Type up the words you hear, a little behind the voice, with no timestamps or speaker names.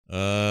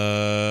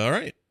All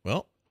right.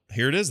 Well,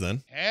 here it is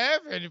then.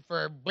 Heaven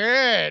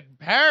forbid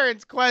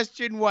parents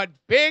question what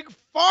big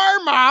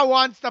pharma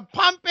wants to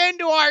pump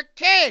into our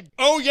kids.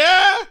 Oh,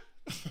 yeah?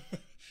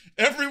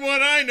 Everyone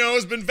I know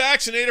has been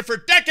vaccinated for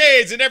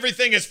decades and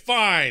everything is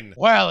fine.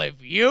 Well, if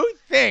you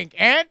think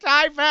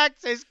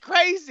anti-vax is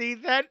crazy,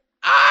 then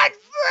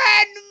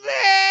unfriend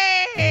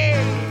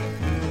me!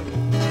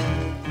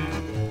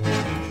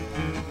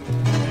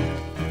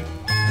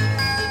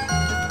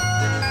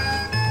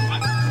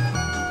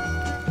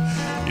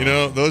 You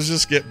know, those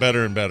just get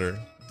better and better,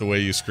 the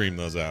way you scream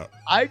those out.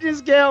 I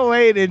just can't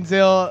wait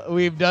until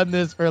we've done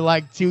this for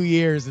like 2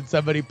 years and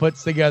somebody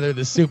puts together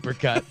the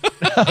supercut.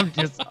 I'm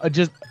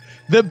just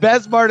the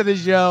best part of the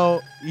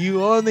show.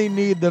 You only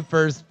need the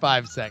first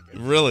 5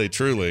 seconds. Really,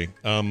 truly.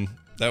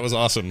 That was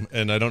awesome.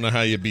 And I don't know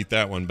how you beat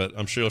that one, but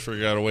I'm sure you'll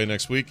figure out a way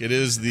next week. It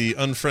is the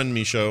Unfriend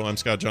Me Show. I'm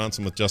Scott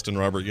Johnson with Justin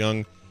Robert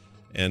Young.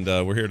 And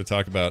we're here to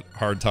talk about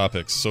hard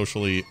topics,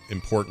 socially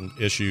important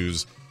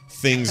issues,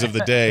 things of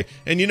the day.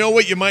 And you know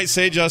what you might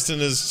say, Justin,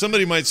 is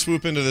somebody might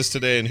swoop into this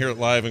today and hear it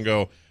live and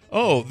go,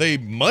 oh, they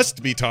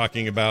must be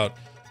talking about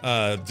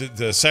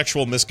the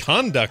sexual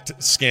misconduct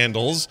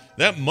scandals.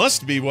 That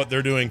must be what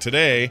they're doing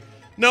today.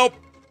 Nope,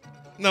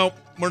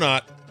 we're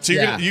not. So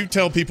you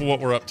tell people what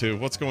we're up to.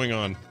 What's going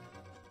on?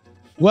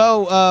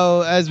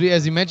 Well, as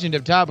you mentioned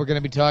up top, we're going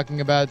to be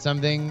talking about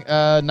something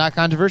not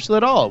controversial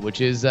at all, which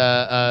is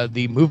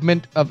the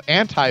movement of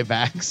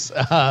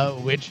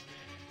anti-vax, which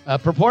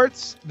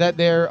purports that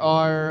there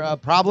are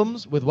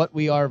problems with what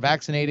we are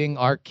vaccinating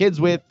our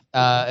kids with,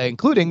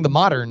 including the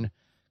modern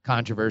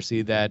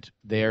controversy that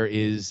there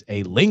is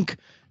a link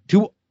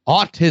to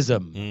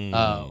autism,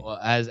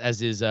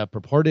 as is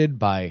purported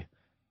by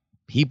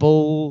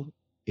people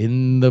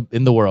in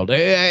the world.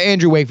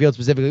 Andrew Wakefield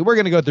specifically. We're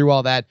going to go through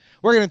all that.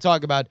 We're going to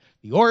talk about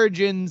the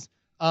origins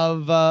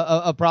of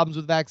problems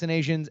with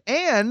vaccinations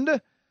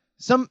and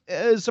some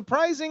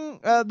surprising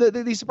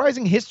the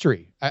surprising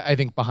history, I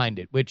think, behind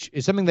it, which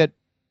is something that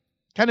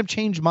kind of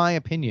changed my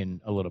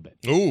opinion a little bit.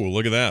 Ooh,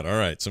 look at that. All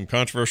right. Some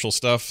controversial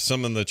stuff.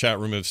 Some in the chat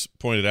room have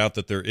pointed out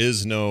that there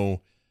is no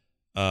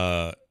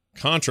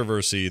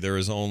controversy. There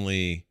is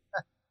only,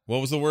 what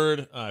was the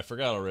word? I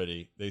forgot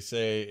already. They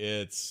say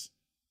it's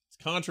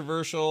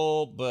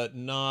controversial, but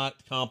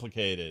not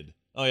complicated.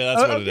 Oh, yeah,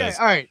 that's what it is.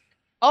 All right.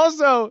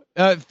 Also,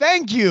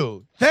 thank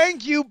you,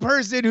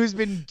 person who's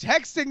been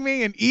texting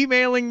me and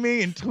emailing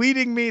me and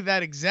tweeting me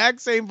that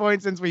exact same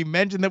point since we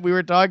mentioned that we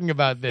were talking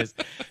about this.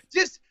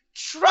 Just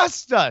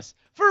trust us.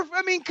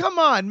 Come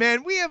on,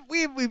 man.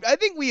 I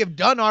think we have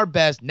done our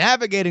best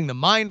navigating the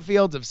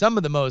minefields of some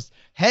of the most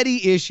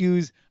heady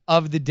issues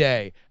of the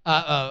day,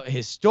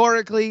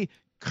 historically,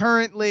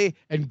 currently,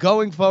 and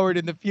going forward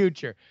in the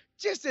future.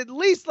 Just at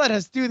least let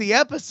us do the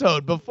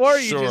episode before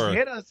you just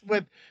hit us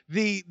with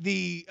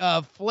the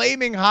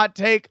flaming hot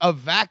take of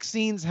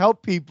vaccines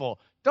help people.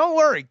 Don't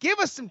worry. Give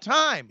us some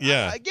time.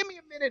 Yeah. Give me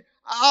a minute.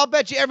 I'll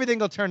bet you everything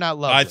will turn out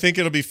lovely. I think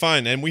it'll be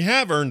fine. And we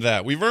have earned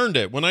that. We've earned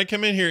it. When I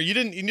come in here, you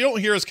don't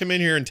hear us come in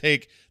here and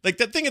take, like,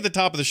 that thing at the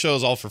top of the show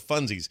is all for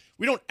funsies.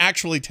 We don't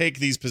actually take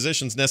these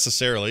positions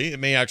necessarily. It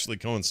may actually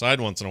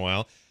coincide once in a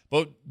while.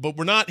 But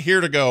we're not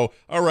here to go,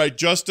 all right,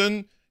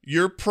 Justin,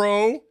 you're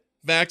pro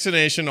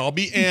vaccination, I'll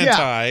be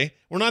anti. Yeah.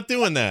 We're not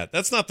doing that.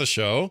 That's not the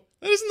show.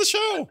 That isn't the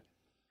show.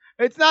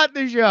 It's not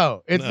the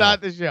show. It's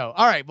not the show.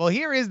 All right. Well,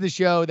 here is the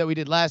show that we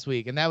did last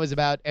week, and that was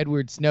about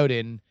Edward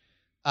Snowden.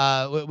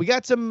 We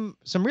got some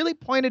really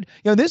pointed.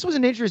 This was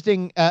an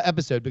interesting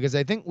episode because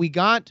I think we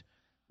got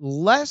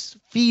less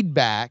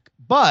feedback,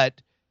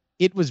 but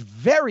it was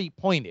very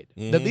pointed.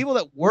 Mm-hmm. The people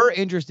that were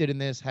interested in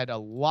this had a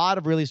lot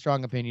of really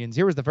strong opinions.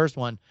 Here was the first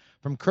one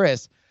from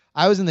Chris.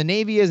 I was in the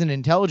Navy as an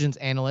intelligence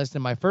analyst,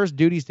 and my first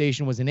duty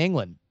station was in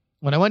England.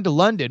 When I went to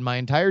London, my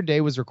entire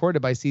day was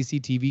recorded by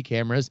CCTV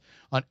cameras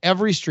on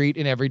every street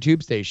and every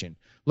tube station.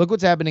 Look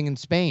what's happening in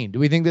Spain. Do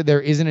we think that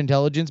there isn't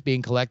intelligence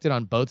being collected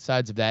on both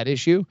sides of that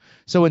issue?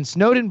 So when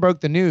Snowden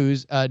broke the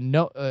news,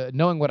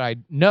 knowing what I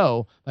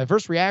know, my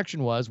first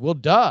reaction was, well,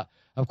 duh.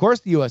 Of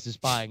course the U.S. is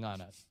spying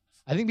on us.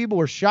 I think people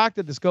were shocked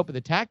at the scope of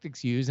the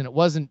tactics used, and it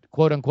wasn't,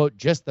 quote unquote,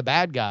 just the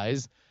bad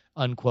guys,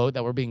 unquote,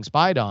 that were being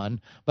spied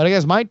on. But I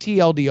guess my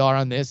TLDR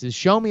on this is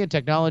show me a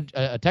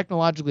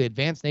technologically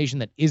advanced nation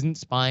that isn't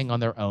spying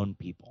on their own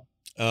people.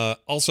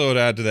 Also, to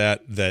add to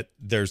that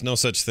there's no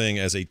such thing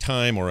as a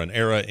time or an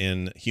era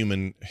in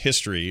human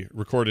history,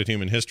 recorded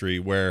human history,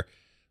 where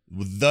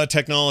the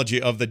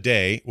technology of the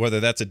day, whether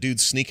that's a dude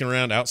sneaking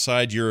around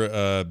outside your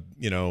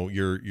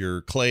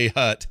clay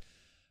hut,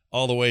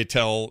 all the way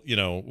till,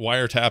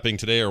 wiretapping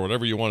today or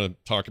whatever you want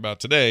to talk about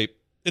today,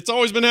 it's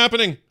always been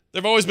happening.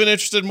 They've always been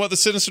interested in what the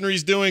citizenry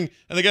is doing,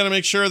 and they got to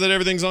make sure that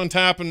everything's on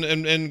tap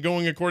and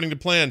going according to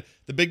plan.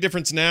 The big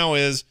difference now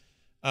is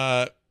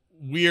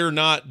we're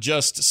not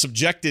just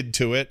subjected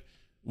to it.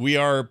 We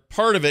are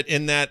part of it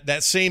in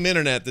that same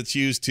internet that's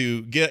used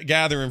to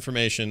gather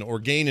information or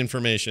gain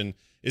information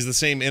is the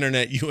same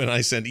internet you and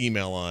I send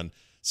email on.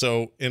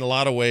 So in a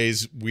lot of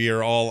ways, we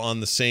are all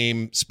on the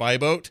same spy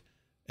boat,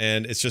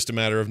 and it's just a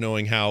matter of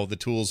knowing how the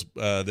tools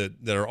that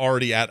are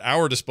already at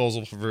our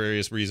disposal for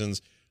various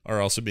reasons are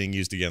also being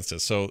used against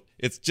us. So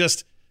it's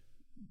just,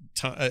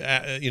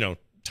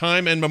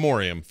 time and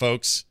memoriam,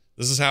 folks.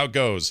 This is how it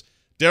goes.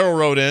 Daryl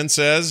wrote in,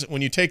 says,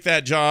 when you take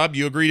that job,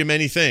 you agree to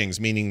many things,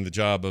 meaning the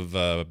job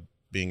of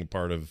being a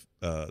part of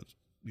the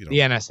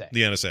NSA.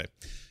 The NSA.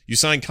 You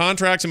sign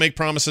contracts and make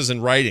promises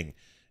in writing.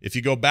 If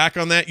you go back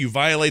on that, you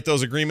violate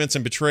those agreements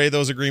and betray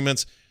those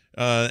agreements,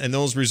 and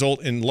those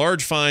result in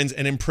large fines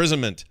and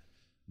imprisonment.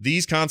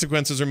 These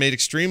consequences are made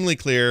extremely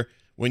clear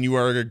when you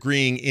are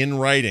agreeing in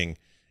writing.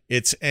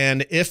 It's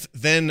an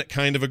if-then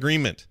kind of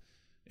agreement.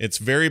 It's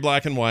very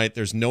black and white.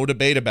 There's no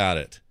debate about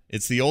it.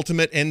 It's the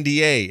ultimate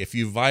NDA. If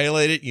you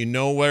violate it, you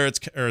know what's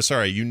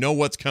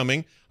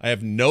coming. I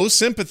have no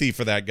sympathy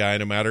for that guy,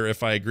 no matter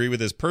if I agree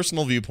with his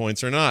personal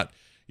viewpoints or not.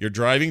 You're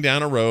driving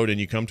down a road and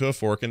you come to a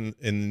fork with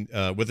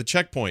a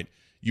checkpoint.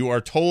 You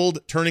are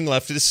told turning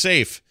left is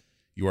safe.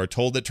 You are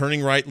told that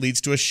turning right leads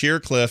to a sheer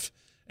cliff,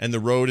 and the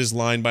road is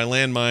lined by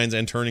landmines,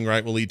 and turning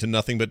right will lead to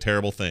nothing but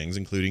terrible things,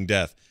 including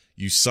death.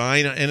 You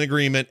sign an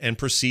agreement and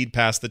proceed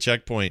past the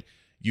checkpoint.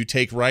 You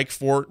take right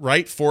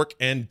fork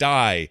and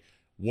die.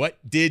 What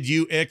did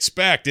you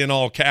expect, in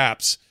all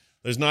caps?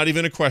 There's not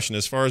even a question.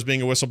 As far as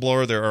being a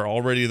whistleblower, there are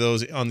already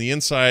those on the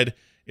inside.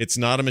 It's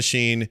not a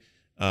machine.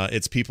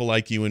 It's people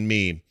like you and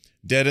me.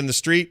 Dead in the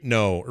street?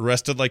 No.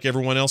 Arrested like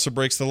everyone else who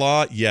breaks the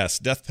law? Yes.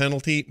 Death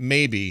penalty?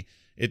 Maybe.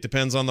 It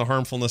depends on the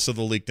harmfulness of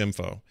the leaked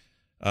info.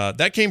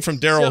 That came from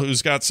Daryl,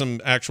 who's got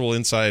some actual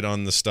insight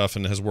on this stuff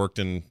and has worked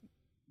in.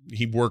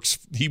 He works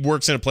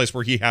in a place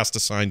where he has to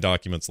sign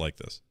documents like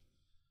this.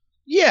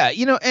 Yeah,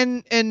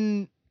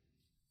 and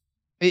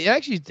it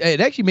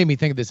actually made me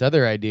think of this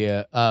other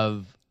idea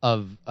of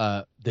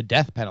the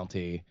death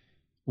penalty,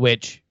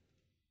 which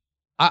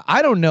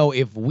I don't know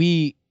if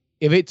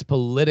it's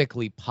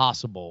politically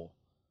possible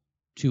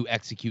to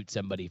execute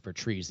somebody for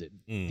treason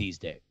these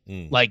days.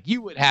 Like,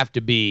 you would have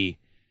to be,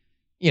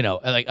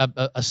 like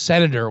a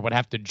senator would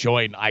have to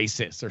join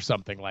ISIS or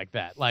something like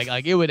that.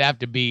 Like it would have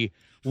to be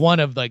one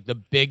of like the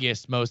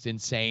biggest, most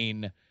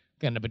insane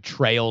kind of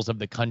betrayals of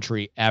the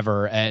country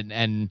ever.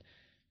 And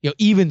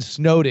even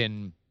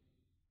Snowden,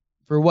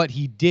 for what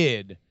he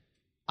did,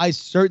 I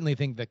certainly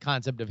think the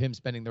concept of him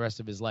spending the rest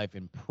of his life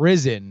in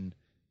prison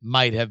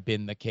might have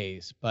been the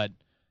case, but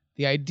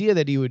the idea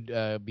that he would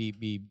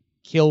be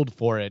killed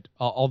for it,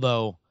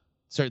 although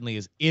certainly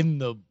is in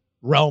the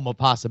realm of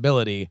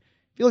possibility.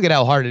 If you look at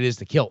how hard it is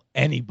to kill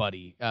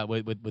anybody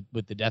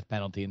with the death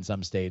penalty in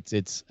some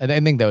states, I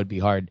think that would be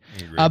hard.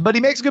 But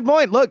he makes a good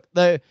point. Look,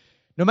 no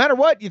matter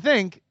what you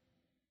think,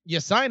 you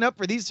sign up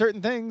for these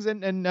certain things,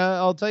 and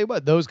I'll tell you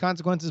what, those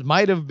consequences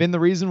might have been the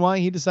reason why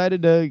he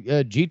decided to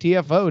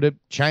GTFO to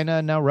China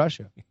and now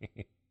Russia.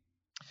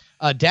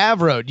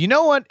 Dav Road, you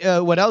know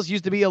what else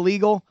used to be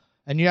illegal,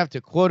 and you have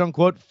to quote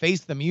unquote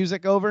face the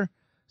music over?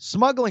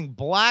 Smuggling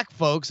black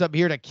folks up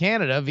here to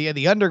Canada via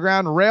the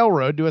Underground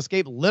Railroad to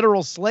escape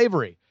literal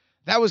slavery.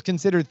 That was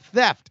considered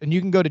theft, and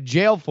you can go to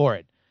jail for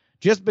it.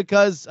 Just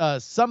because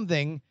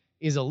something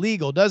is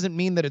illegal doesn't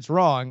mean that it's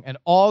wrong, and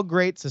all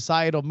great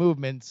societal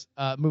movements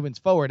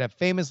forward have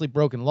famously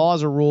broken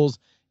laws or rules,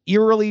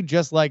 eerily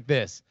just like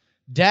this.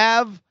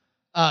 Dav,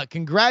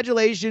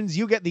 congratulations,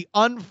 you get the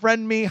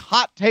Unfriend Me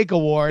Hot Take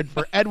Award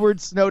for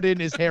Edward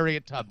Snowden is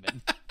Harriet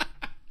Tubman.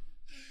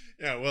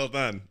 Yeah, well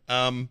done.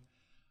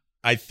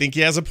 I think he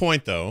has a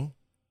point, though,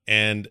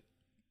 and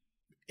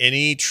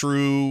any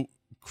true,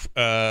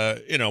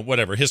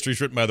 whatever, history's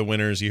written by the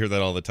winners, you hear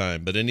that all the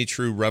time, but any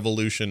true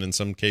revolution, in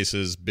some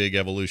cases, big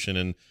evolution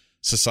in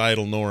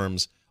societal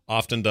norms,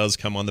 often does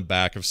come on the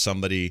back of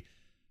somebody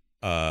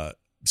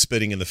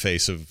spitting in the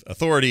face of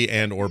authority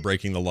and or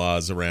breaking the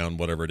laws around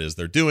whatever it is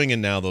they're doing,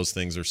 and now those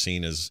things are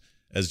seen as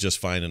just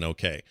fine and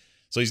okay.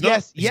 So he's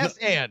not. Yes,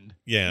 and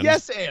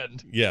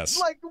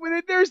like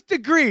there's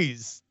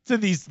degrees to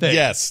these things.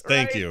 Yes,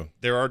 thank you.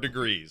 There are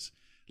degrees.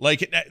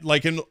 Like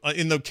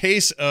in the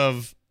case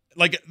of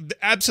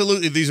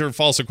absolutely, these are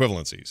false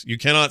equivalencies. You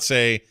cannot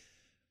say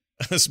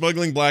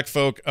smuggling black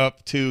folk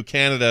up to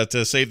Canada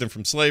to save them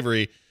from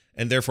slavery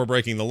and therefore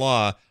breaking the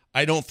law.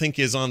 I don't think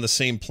is on the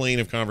same plane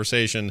of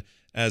conversation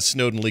as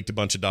Snowden leaked a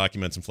bunch of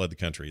documents and fled the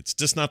country. It's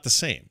just not the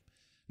same.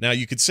 Now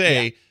you could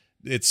say. Yeah.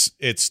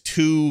 It's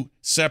two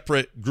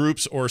separate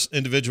groups or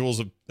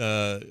individuals of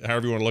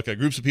however you want to look at it,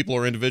 groups of people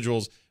or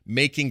individuals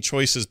making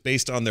choices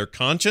based on their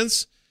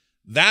conscience.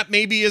 That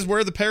maybe is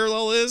where the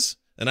parallel is,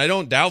 and I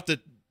don't doubt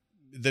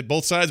that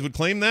both sides would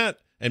claim that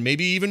and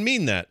maybe even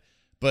mean that,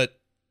 but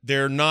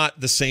they're not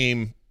the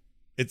same.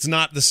 It's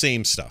not the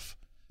same stuff.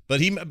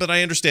 But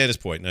I understand his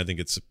point, and I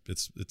think it's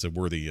a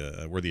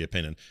worthy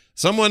opinion.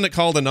 Someone that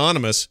called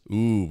anonymous,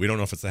 we don't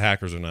know if it's the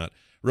hackers or not,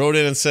 wrote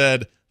in and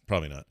said,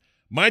 probably not.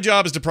 My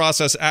job is to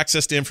process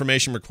access to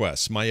information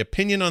requests. My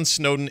opinion on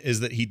Snowden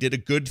is that he did a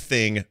good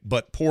thing,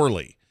 but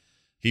poorly.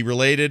 He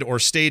related or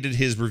stated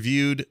he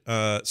reviewed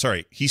the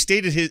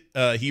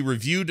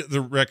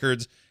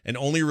records and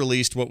only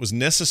released what was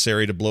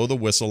necessary to blow the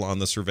whistle on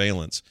the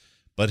surveillance.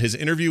 But his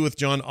interview with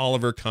John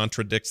Oliver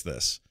contradicts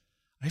this.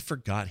 I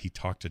forgot he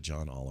talked to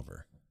John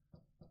Oliver.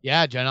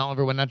 Yeah, John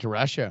Oliver went out to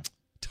Russia.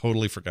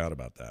 Totally forgot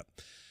about that.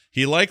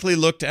 He likely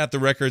looked at the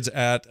records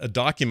at a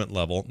document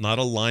level, not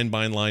a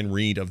line-by-line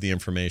read of the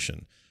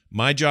information.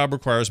 My job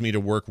requires me to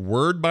work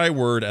word by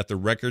word at the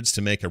records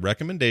to make a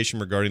recommendation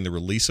regarding the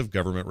release of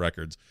government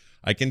records.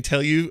 I can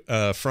tell you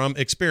from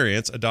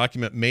experience, a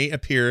document may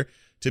appear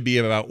to be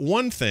about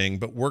one thing,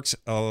 but works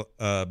are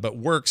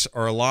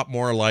a lot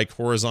more like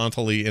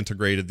horizontally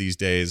integrated these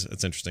days.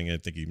 That's interesting. I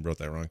think he wrote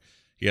that wrong.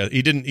 Yeah,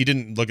 he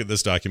didn't look at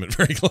this document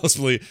very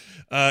closely.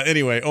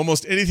 Anyway,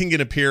 almost anything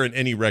can appear in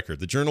any record.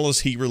 The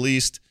journalist he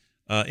released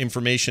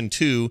information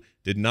to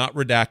did not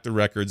redact the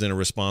records in a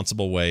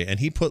responsible way, and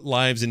he put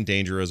lives in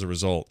danger as a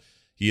result.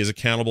 He is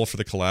accountable for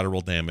the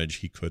collateral damage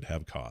he could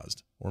have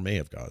caused or may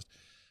have caused.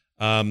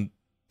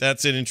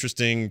 That's an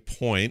interesting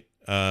point.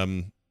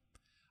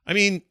 I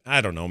mean,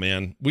 I don't know,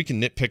 man. We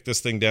can nitpick this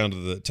thing down to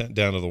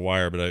the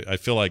wire, but I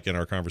feel like in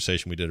our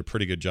conversation we did a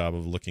pretty good job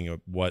of looking at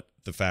what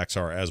the facts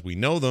are as we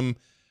know them.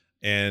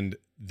 And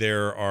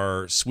there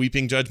are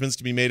sweeping judgments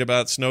to be made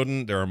about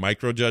Snowden. There are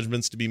micro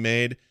judgments to be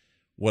made.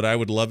 What I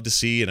would love to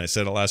see, and I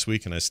said it last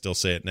week and I still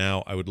say it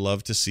now, I would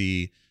love to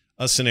see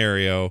a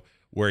scenario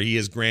where he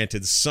is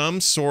granted some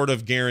sort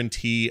of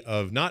guarantee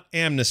of not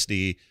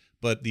amnesty,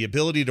 but the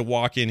ability to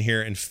walk in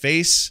here and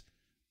face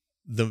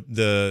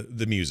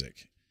the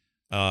music.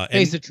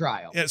 Face a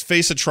trial. Yes,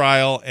 face a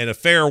trial, and a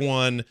fair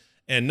one,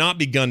 and not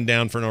be gunned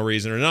down for no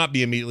reason, or not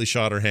be immediately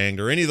shot or hanged,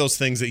 or any of those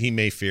things that he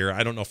may fear.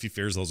 I don't know if he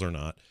fears those or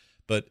not,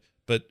 but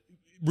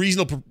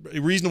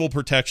reasonable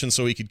protection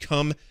so he could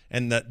come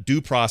and that due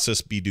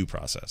process be due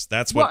process.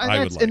 That's what I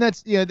would like. And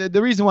that's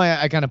the reason why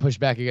I kind of pushed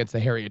back against the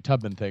Harriet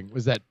Tubman thing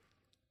was that,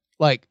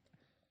 like,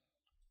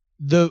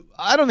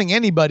 I don't think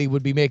anybody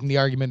would be making the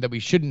argument that we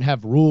shouldn't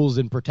have rules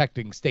in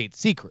protecting state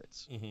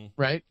secrets,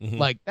 right? Mm-hmm.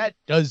 Like, that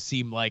does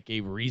seem like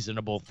a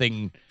reasonable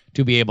thing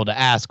to be able to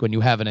ask when you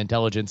have an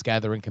intelligence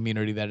gathering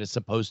community that is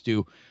supposed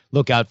to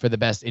look out for the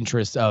best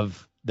interests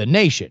of the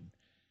nation.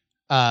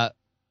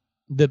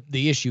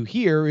 The issue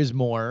here is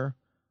more,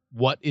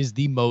 what is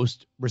the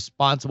most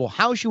responsible?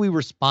 How should we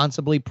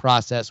responsibly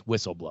process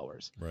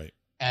whistleblowers? Right.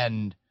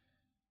 And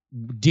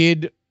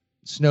did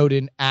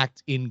Snowden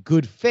act in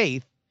good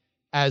faith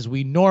as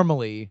we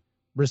normally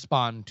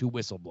respond to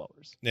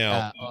whistleblowers?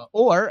 Now,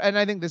 and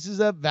I think this is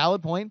a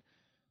valid point,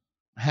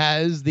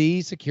 has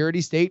the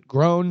security state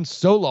grown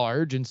so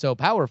large and so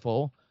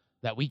powerful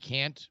that we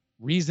can't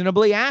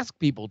reasonably ask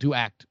people to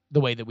act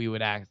the way that we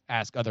would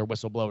ask other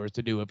whistleblowers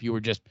to do if you were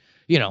just,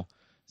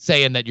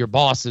 saying that your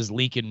boss is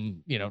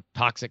leaking,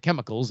 toxic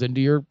chemicals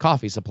into your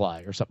coffee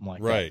supply or something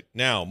like that. Right.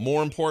 Now,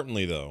 more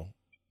importantly, though,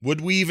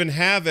 would we even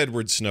have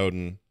Edward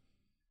Snowden,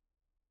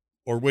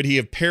 or would he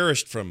have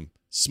perished from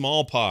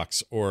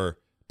smallpox or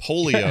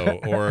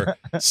polio or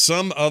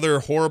some other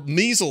horrible,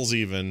 measles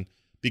even,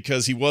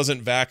 because he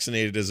wasn't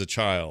vaccinated as a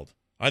child?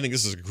 I think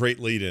this is a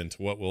great lead in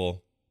to what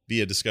will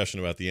be a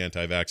discussion about the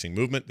anti-vaxxing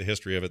movement, the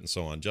history of it, and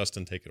so on.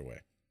 Justin, take it away.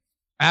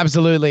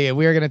 Absolutely. And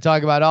we're going to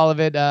talk about all of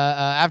it.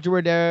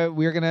 Afterward,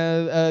 we're going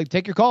to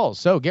take your calls.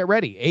 So get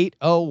ready.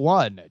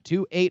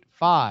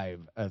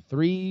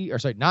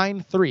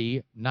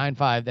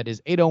 801-285-9395. That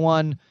is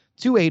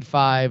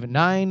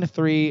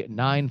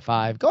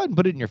 801-285-9395. Go ahead and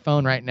put it in your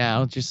phone right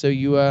now, just so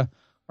you are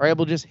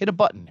able to just hit a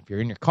button. If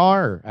you're in your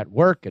car or at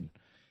work and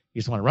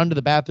you just want to run to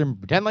the bathroom,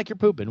 pretend like you're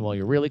pooping while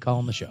you're really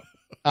calling the show.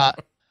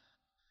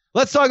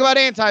 Let's talk about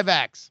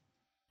anti-vax.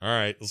 All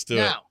right, let's do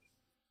it.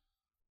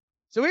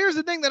 So here's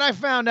the thing that I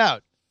found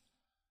out,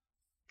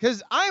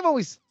 because I've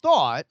always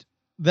thought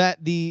that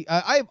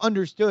I've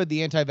understood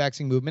the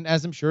anti-vaxxing movement,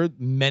 as I'm sure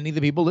many of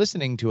the people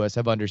listening to us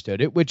have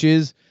understood it, which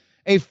is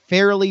a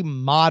fairly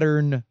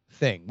modern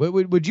thing.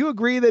 Would you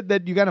agree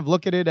that you kind of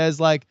look at it as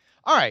like,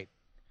 all right,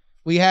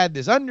 we had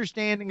this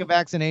understanding of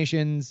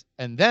vaccinations,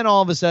 and then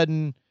all of a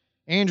sudden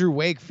Andrew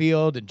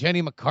Wakefield and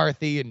Jenny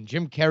McCarthy and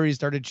Jim Carrey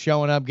started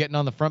showing up, getting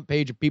on the front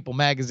page of People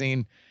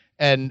magazine,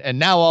 and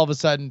now all of a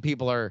sudden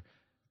people are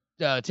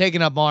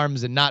taking up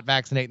arms and not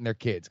vaccinating their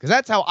kids? Because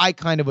that's how I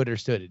kind of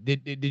understood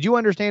it. Did you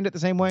understand it the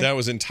same way? That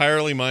was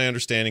entirely my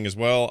understanding as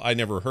well. I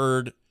never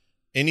heard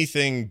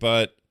anything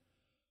but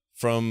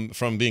from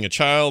being a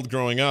child,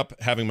 growing up,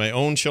 having my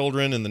own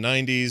children in the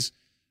 90s,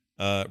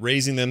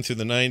 raising them through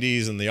the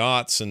 90s and the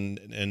aughts,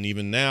 and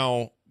even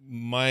now,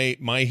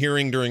 my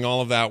hearing during all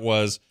of that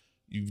was,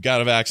 you've got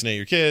to vaccinate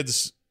your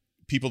kids.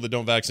 People that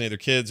don't vaccinate their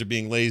kids are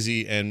being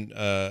lazy and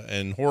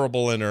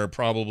horrible, and are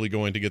probably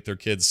going to get their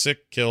kids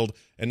sick, killed,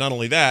 and not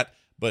only that,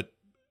 but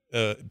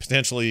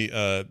potentially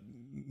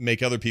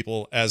make other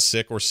people as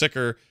sick or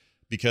sicker,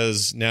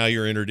 because now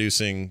you're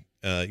introducing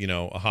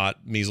a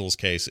hot measles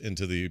case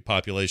into the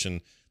population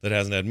that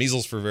hasn't had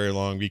measles for very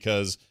long,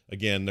 because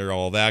again, they're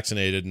all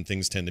vaccinated and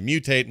things tend to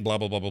mutate and blah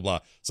blah blah blah blah.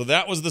 So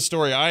that was the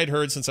story I had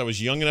heard since I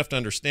was young enough to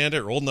understand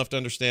it, or old enough to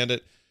understand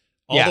it.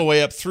 All the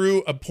way up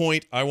through a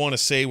point I want to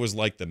say was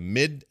like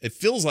it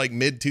feels like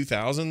mid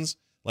 2000s,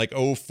 like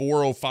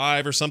 04,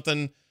 05 or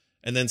something.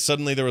 And then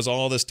suddenly there was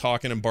all this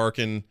talking and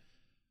barking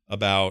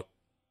about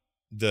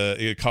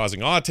it causing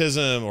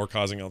autism or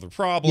causing other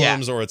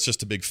problems, or it's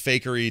just a big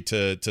fakery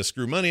to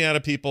screw money out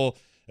of people.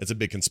 It's a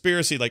big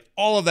conspiracy. Like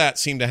all of that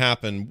seemed to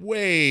happen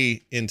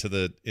way into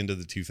the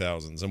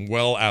 2000s and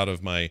well out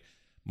of my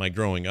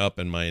growing up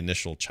and my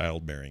initial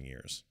childbearing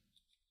years.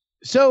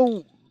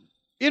 So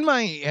in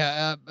my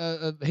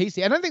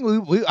hasty, and I think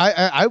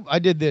I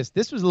did this.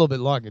 This was a little bit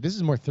longer. This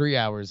is more 3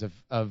 hours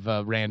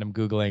of random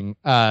Googling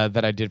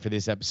that I did for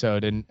this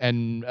episode.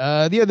 And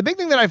the big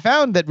thing that I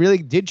found that really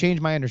did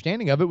change my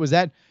understanding of it was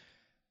that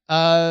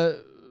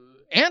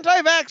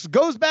anti-vax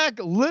goes back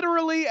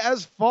literally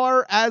as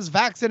far as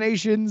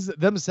vaccinations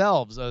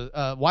themselves.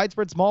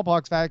 Widespread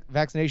smallpox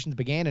vaccinations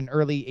began in the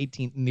early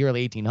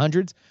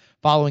 1800s,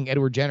 following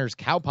Edward Jenner's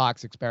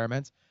cowpox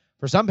experiments.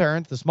 For some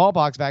parents, the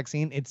smallpox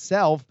vaccine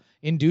itself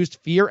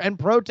induced fear and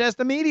protest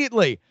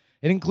immediately.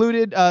 It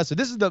included, so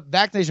this is the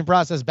vaccination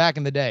process back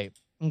in the day,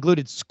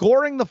 included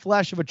scoring the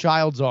flesh of a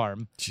child's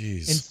arm,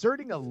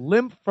 inserting a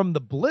lymph from the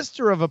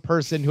blister of a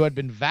person who had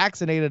been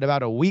vaccinated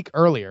about a week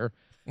earlier,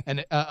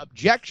 and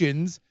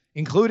objections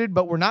included,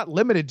 but were not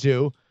limited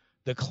to,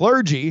 the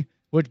clergy,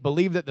 which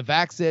believed that the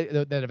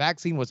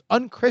vaccine was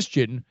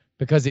unchristian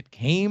because it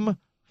came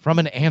from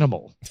an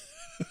animal.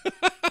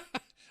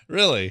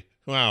 Really?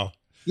 Wow.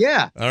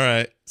 Yeah. All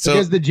right. So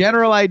because the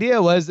general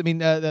idea was, I mean,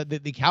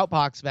 the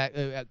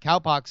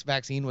cowpox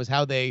vaccine was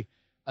how they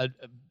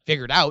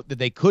figured out that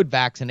they could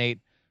vaccinate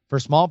for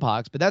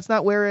smallpox, but that's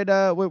not where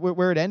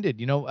it ended.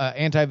 You know,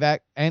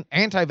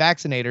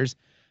 anti-vaccinators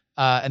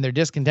and their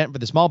discontent for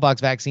the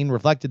smallpox vaccine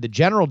reflected the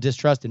general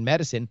distrust in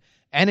medicine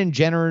and in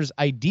Jenner's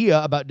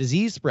idea about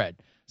disease spread.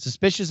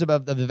 Suspicious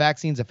of the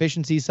vaccine's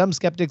efficiency, some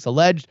skeptics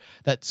alleged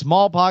that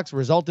smallpox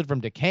resulted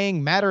from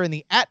decaying matter in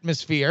the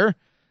atmosphere.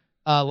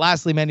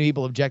 Lastly, many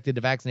people objected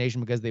to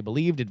vaccination because they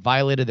believed it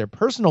violated their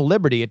personal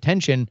liberty, a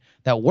tension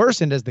that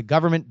worsened as the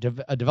government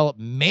developed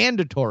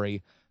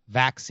mandatory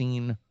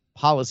vaccine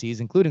policies,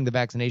 including the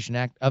Vaccination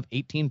Act of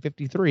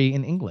 1853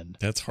 in England.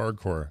 That's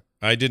hardcore.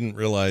 I didn't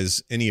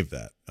realize any of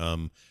that.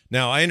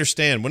 Now, I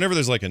understand whenever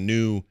there's like a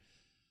new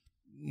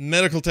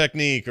medical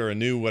technique or a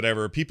new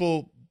whatever,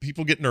 people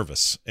get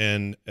nervous.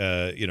 And,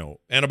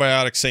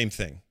 antibiotics, same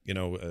thing.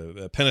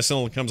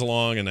 Penicillin comes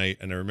along, and I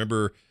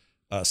remember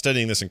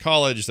studying this in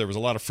college. There was a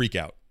lot of freak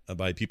out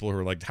by people who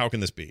are like, how can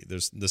this be?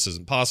 This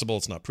isn't possible.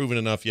 It's not proven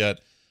enough yet.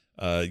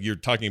 You're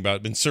talking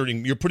about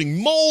you're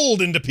putting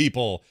mold into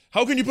people.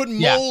 How can you put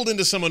mold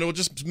into someone? It will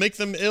just make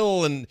them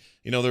ill. And,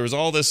 there was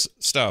all this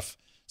stuff.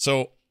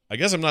 So I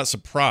guess I'm not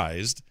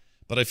surprised,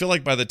 but I feel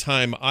like by the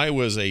time I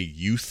was a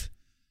youth,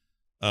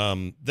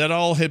 that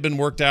all had been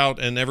worked out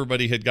and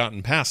everybody had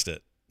gotten past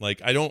it.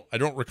 Like, I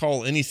don't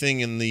recall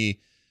anything in the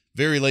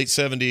very late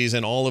 70s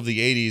and all of the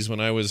 80s when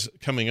I was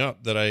coming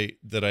up that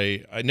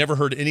I never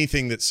heard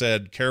anything that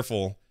said,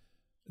 careful,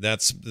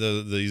 that's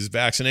these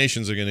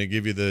vaccinations are going to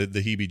give you the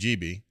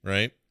heebie-jeebie,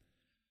 right?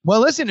 Well,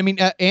 listen, I mean,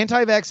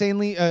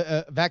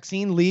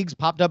 vaccine leagues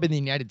popped up in the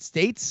United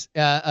States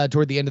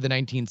toward the end of the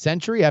 19th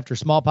century after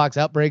smallpox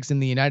outbreaks in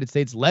the United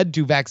States led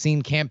to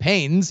vaccine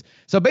campaigns.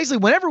 So basically,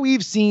 whenever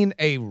we've seen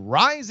a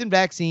rise in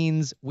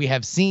vaccines, we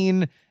have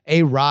seen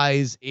a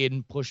rise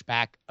in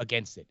pushback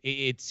against it.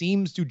 It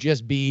seems to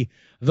just be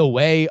the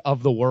way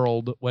of the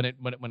world when it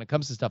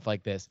comes to stuff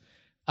like this.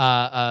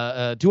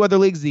 Two other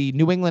leagues, the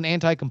New England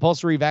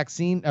Anti-Compulsory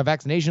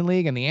Vaccination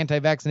League and the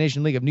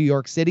Anti-Vaccination League of New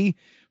York City,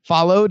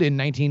 followed in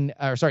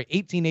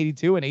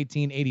 1882 and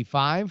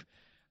 1885.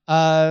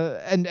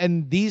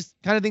 And these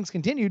kind of things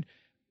continued.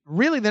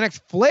 Really, the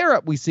next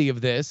flare-up we see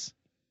of this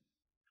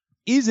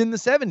is in the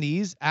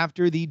 70s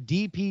after the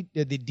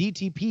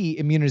DTP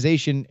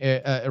immunization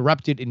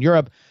erupted in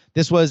Europe.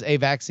 This was a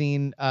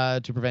vaccine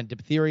to prevent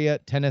diphtheria,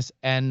 tetanus,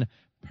 and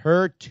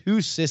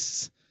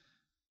pertussis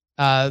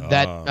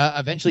that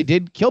eventually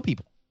did kill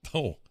people.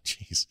 Oh,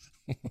 jeez.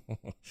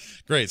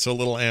 Great. So a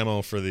little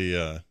ammo for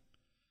the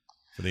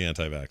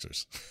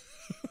anti-vaxxers.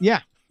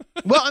 Yeah.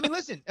 Well, I mean,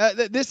 listen,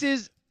 this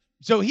is,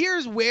 so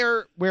here's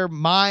where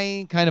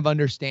my kind of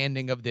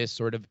understanding of this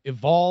sort of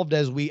evolved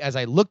as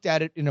I looked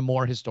at it in a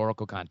more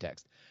historical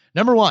context.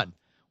 Number one,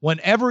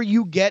 whenever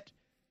you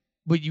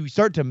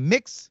start to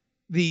mix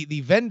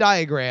the Venn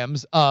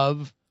diagrams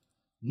of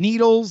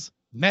needles,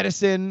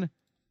 medicine,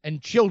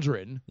 and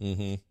children,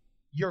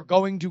 you're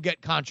going to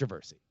get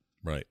controversy.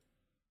 Right.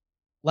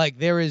 Like,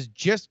 there is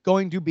just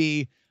going to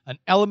be an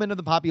element of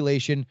the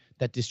population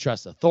that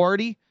distrusts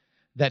authority,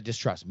 that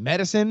distrusts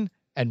medicine,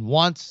 and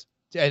wants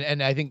to,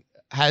 and I think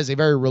has a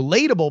very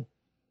relatable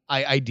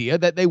idea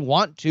that they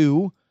want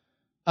to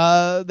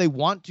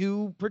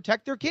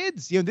protect their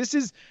kids. This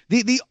is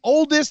the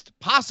oldest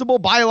possible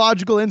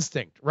biological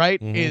instinct,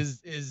 right?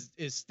 Is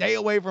stay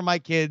away from my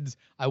kids.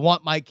 I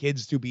want my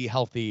kids to be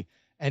healthy.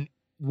 And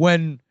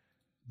when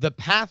the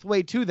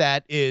pathway to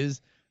that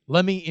is,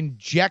 let me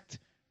inject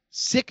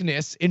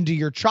sickness into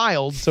your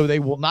child so they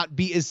will not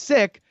be as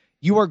sick,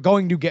 you are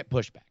going to get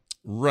pushback.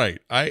 Right.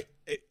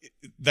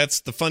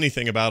 That's the funny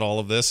thing about all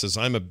of this is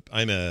I'm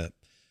a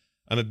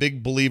I'm a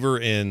big believer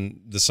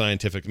in the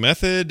scientific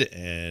method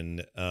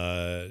and,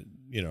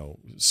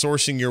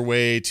 sourcing your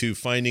way to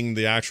finding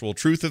the actual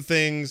truth of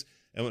things.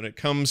 And when it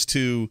comes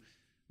to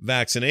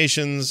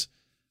vaccinations,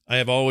 I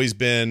have always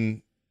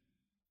been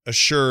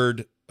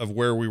assured of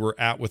where we were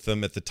at with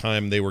them at the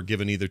time they were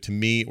given either to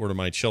me or to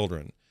my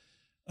children.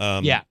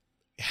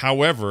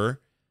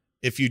 However,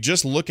 if you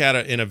just look at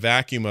it in a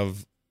vacuum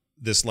of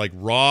this like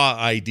raw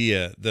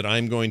idea that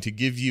I'm going to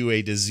give you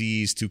a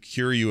disease to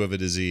cure you of a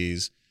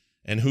disease,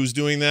 and who's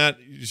doing that?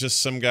 It's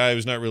just some guy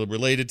who's not really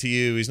related to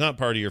you. He's not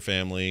part of your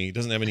family. He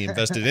doesn't have any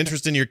invested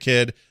interest in your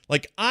kid.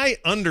 Like, I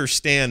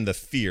understand the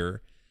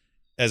fear.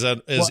 As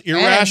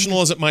irrational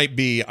as it might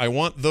be, I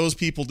want those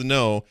people to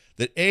know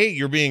that A,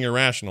 you're being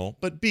irrational,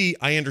 but B,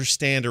 I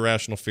understand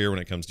irrational fear when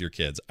it comes to your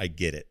kids. I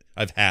get it.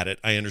 I've had it.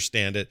 I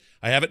understand it.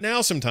 I have it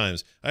now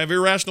sometimes. I have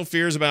irrational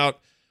fears about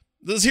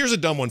this. Here's a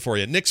dumb one for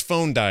you. Nick's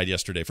phone died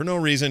yesterday for no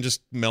reason,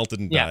 just melted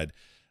and died.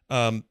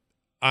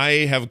 I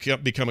have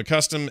become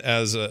accustomed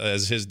as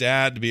his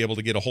dad to be able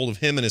to get a hold of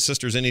him and his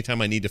sisters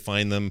anytime I need to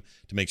find them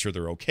to make sure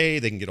they're okay.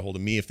 They can get a hold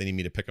of me if they need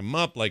me to pick them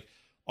up. Like,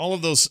 all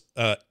of those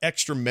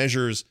extra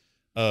measures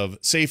of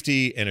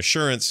safety and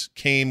assurance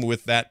came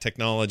with that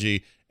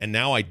technology, and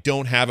now I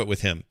don't have it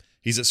with him.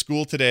 He's at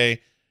school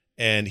today,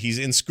 and he's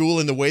in school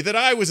in the way that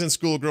I was in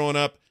school growing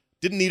up.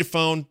 Didn't need a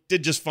phone,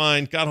 did just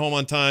fine, got home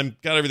on time,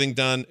 got everything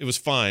done. It was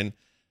fine.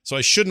 So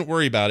I shouldn't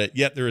worry about it.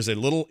 Yet there is a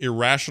little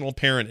irrational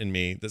parent in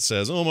me that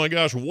says, oh my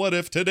gosh, what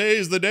if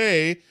today's the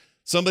day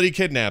somebody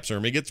kidnaps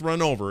him? He gets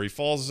run over. He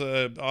falls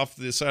off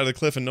the side of the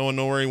cliff and no one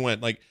knows where he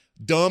went. Like,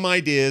 dumb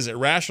ideas,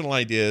 irrational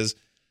ideas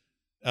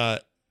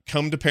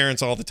come to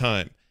parents all the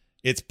time.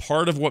 It's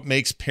part of what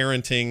makes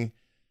parenting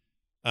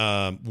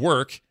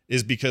work,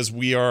 is because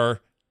we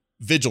are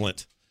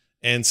vigilant.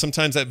 And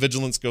sometimes that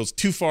vigilance goes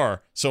too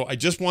far. So I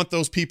just want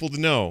those people to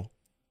know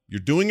you're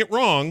doing it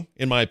wrong,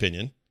 in my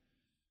opinion.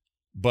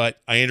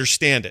 But I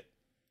understand it,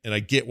 and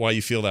I get why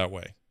you feel that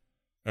way.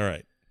 All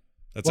right.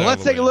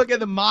 Let's take a look at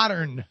the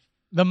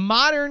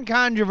modern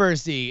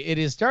controversy. It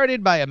is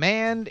started by a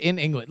man in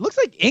England. Looks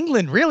like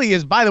England really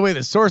is, by the way,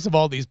 the source of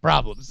all these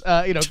problems.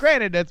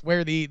 Granted, that's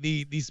where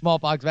the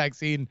smallpox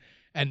vaccine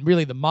and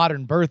really the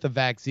modern birth of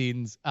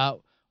vaccines,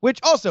 which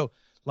also,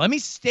 let me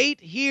state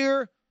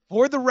here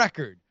for the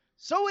record,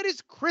 so it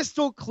is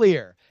crystal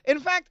clear. In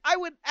fact, I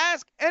would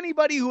ask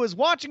anybody who is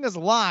watching us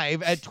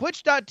live at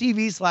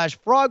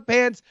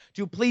twitch.tv/frogpants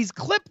to please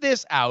clip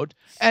this out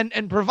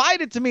and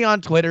provide it to me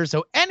on Twitter,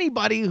 so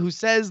anybody who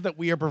says that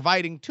we are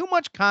providing too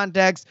much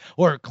context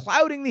or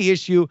clouding the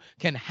issue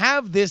can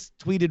have this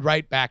tweeted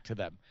right back to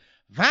them.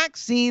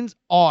 Vaccines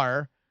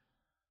are,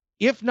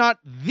 if not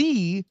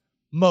the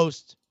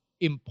most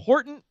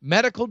important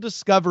medical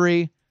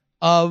discovery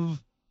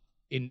of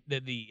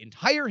the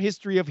entire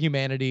history of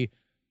humanity,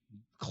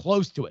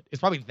 close to it. It's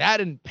probably that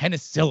and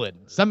penicillin,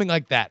 something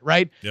like that,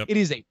 right? Yep. It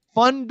is a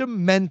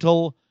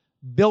fundamental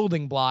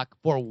building block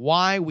for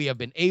why we have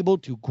been able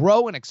to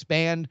grow and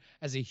expand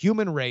as a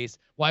human race,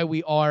 why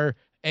we are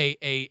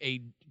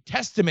a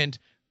testament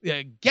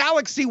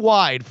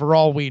galaxy-wide, for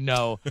all we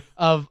know,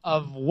 of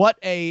what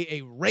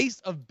a race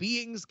of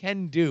beings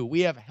can do.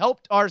 We have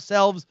helped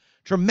ourselves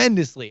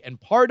tremendously,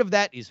 and part of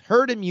that is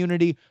herd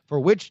immunity, for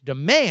which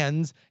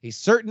demands a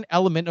certain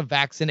element of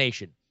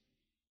vaccination.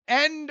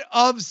 End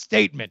of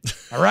statement.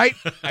 All right?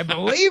 I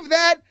believe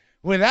that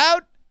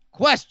without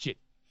question.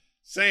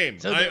 Same.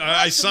 So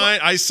I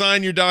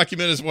sign your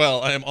document as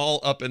well. I am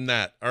all up in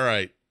that. All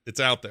right. It's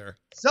out there.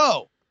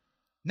 So,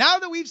 now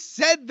that we've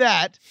said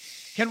that,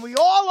 can we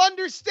all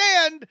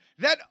understand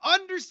that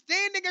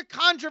understanding a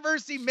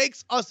controversy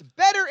makes us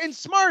better and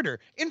smarter?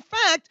 In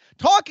fact,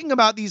 talking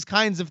about these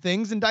kinds of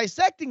things and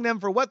dissecting them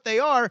for what they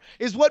are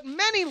is what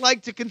many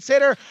like to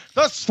consider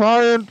the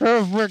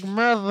scientific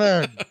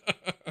method.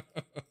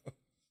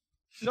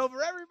 So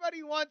for everybody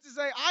who wants to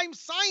say, I'm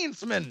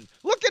Scienceman,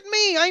 look at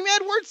me, I'm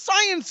Edward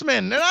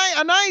Scienceman,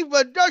 and I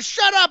just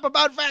shut up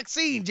about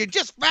vaccines. You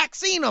just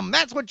vaccine them.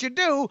 That's what you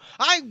do.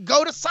 I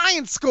go to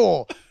science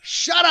school.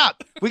 Shut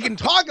up. We can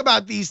talk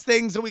about these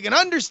things so we can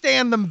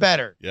understand them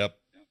better. Yep.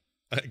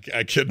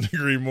 I couldn't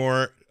agree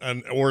more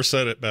or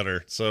said it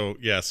better. So,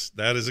 yes,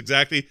 that is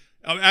exactly.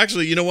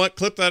 Actually, you know what?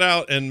 Clip that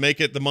out and make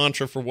it the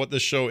mantra for what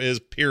this show is,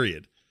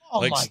 period.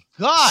 Oh, my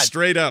God.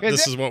 Straight up,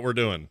 this is what we're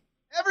doing.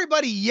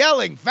 Everybody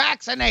yelling,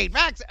 vaccinate.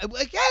 I get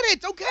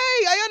it. Okay,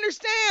 I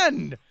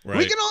understand. Right.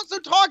 We can also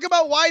talk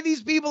about why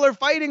these people are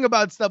fighting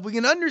about stuff. We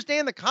can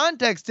understand the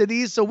context to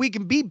these so we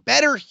can be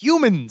better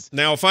humans.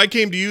 Now, if I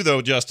came to you,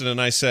 though, Justin, and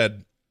I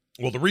said,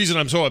 well, the reason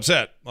I'm so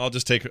upset, I'm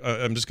just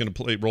going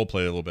to role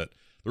play a little bit.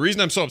 The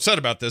reason I'm so upset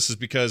about this is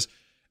because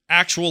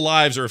actual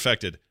lives are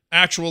affected.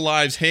 Actual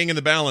lives hang in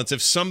the balance.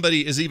 If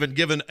somebody is even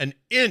given an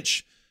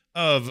inch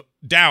of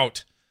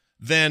doubt,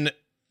 then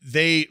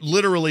they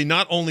literally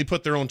not only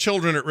put their own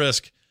children at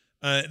risk,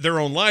 their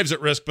own lives at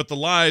risk, but the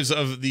lives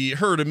of the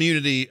herd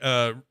immunity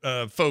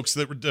folks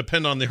that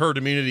depend on the herd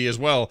immunity as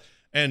well.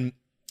 And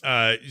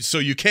so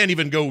you can't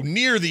even go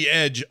near the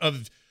edge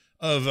of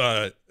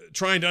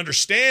trying to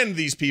understand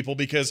these people,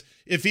 because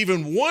if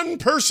even one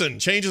person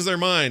changes their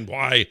mind,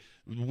 why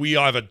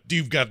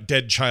you've got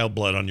dead child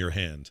blood on your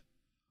hand.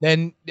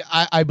 Then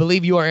I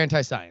believe you are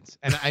anti-science,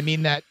 and I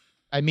mean that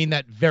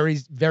very,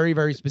 very,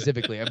 very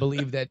specifically. I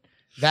believe that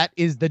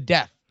is the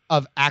death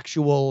of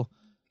actual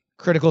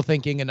critical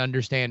thinking and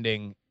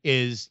understanding,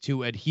 is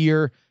to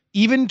adhere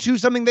even to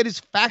something that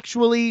is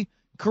factually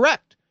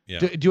correct,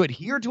 to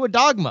adhere to a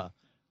dogma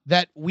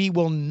that we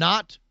will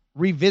not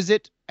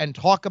revisit and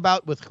talk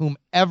about with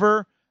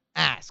whomever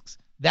asks.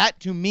 That,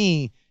 to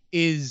me,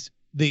 is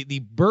the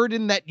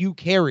burden that you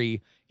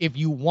carry if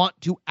you want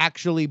to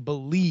actually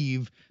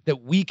believe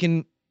that we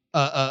can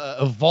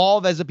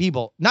evolve as a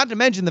people. Not to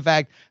mention the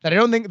fact that I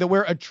don't think that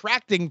we're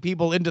attracting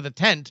people into the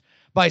tent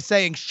by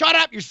saying, shut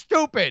up, you're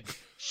stupid.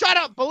 Shut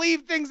up,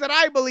 believe things that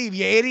I believe,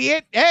 you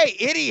idiot. Hey,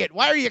 idiot,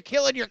 why are you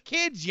killing your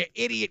kids, you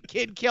idiot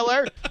kid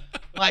killer?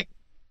 Like,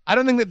 I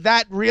don't think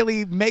that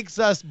really brings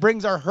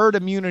our herd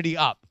immunity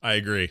up. I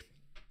agree.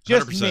 100%.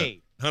 Just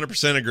me.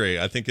 100% agree.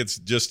 I think it's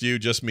just you,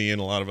 just me,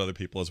 and a lot of other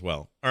people as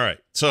well. All right.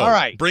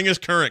 So bring us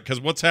current, because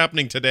what's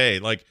happening today?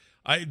 Like,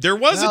 there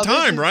was a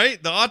time,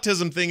 right? The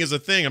autism thing is a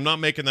thing. I'm not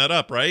making that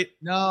up, right?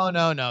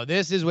 No.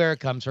 This is where it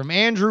comes from.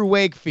 Andrew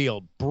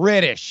Wakefield,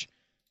 British.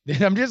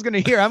 I'm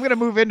going to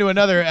move into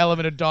another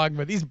element of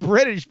dogma. These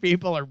British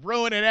people are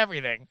ruining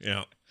everything.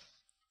 Yeah.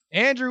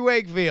 Andrew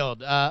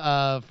Wakefield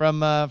from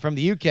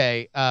the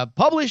UK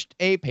published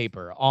a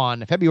paper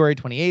on February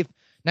 28th,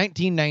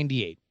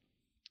 1998.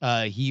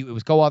 It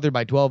was co-authored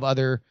by 12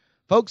 other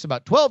folks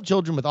about 12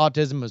 children with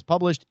autism. It was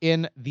published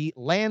in the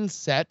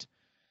Lancet.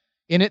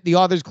 In it, the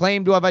authors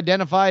claim to have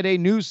identified a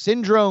new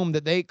syndrome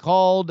that they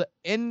called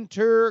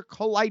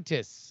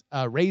enterocolitis,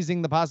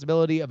 raising the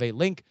possibility of a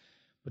link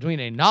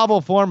between a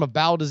novel form of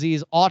bowel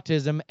disease,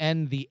 autism,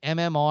 and the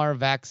MMR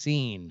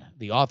vaccine.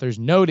 The authors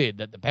noted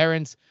that the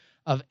parents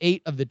of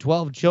 8 of the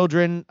 12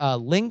 children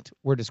linked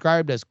were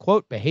described as,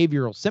 quote,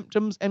 behavioral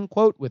symptoms, end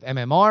quote, with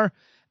MMR,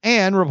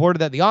 and reported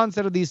that the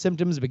onset of these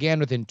symptoms began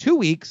within 2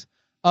 weeks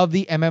of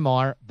the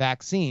MMR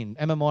vaccine.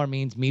 MMR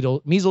means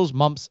measles,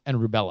 mumps, and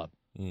rubella.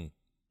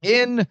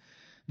 In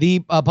the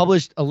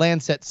published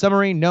Lancet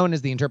summary known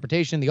as the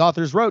interpretation, the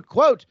authors wrote,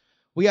 quote,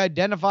 we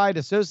identified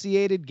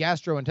associated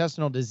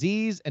gastrointestinal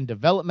disease and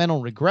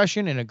developmental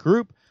regression in a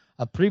group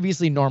of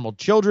previously normal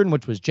children,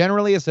 which was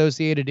generally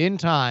associated in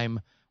time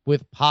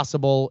with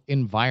possible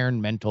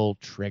environmental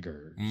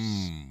triggers.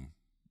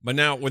 But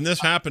now, when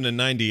this happened in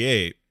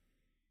 98,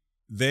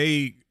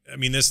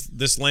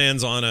 this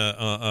lands on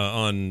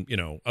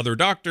other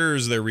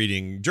doctors. They're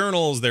reading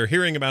journals. They're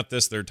hearing about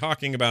this. They're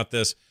talking about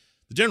this.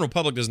 The general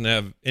public doesn't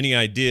have any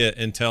idea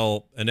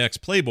until an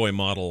ex-Playboy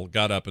model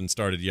got up and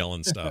started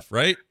yelling stuff,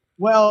 right?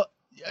 Well,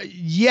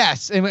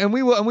 yes, and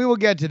we will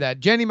get to that.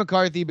 Jenny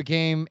McCarthy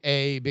became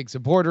a big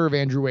supporter of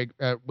Andrew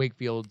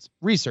Wakefield's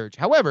research.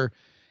 However,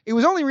 it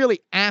was only really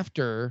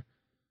after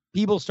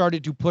people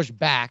started to push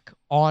back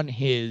on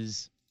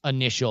his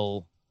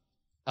initial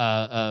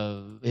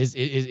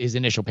his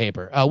initial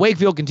paper.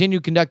 Wakefield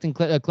continued conducting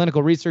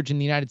clinical research in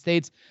the United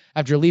States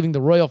after leaving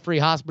the Royal Free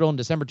Hospital in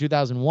December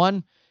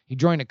 2001. He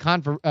joined a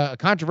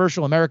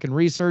controversial American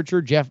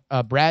researcher, Jeff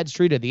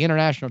Bradstreet, at the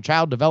International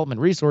Child Development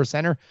Resource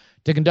Center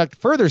to conduct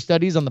further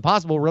studies on the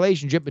possible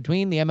relationship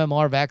between the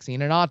MMR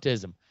vaccine and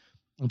autism.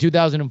 In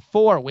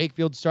 2004,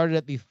 Wakefield started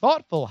at the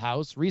Thoughtful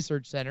House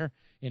Research Center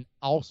in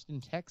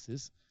Austin,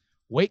 Texas.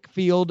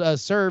 Wakefield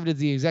served as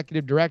the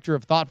executive director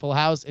of Thoughtful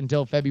House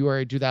until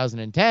February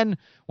 2010,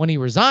 when he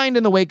resigned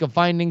in the wake of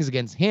findings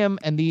against him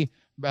and the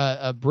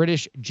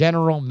British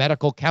General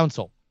Medical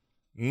Council.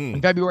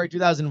 In February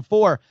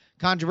 2004,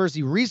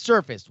 controversy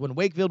resurfaced when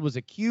Wakefield was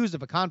accused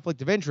of a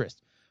conflict of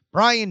interest.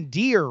 Brian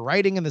Deere,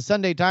 writing in the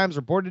Sunday Times,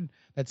 reported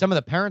that some of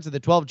the parents of the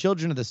 12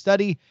 children of the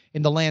study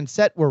in the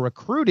Lancet were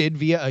recruited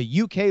via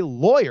a UK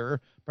lawyer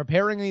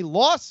preparing a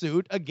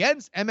lawsuit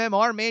against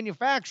MMR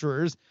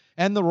manufacturers,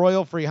 and the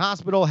Royal Free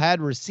Hospital had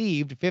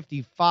received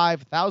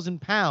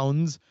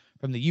 £55,000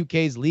 from the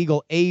UK's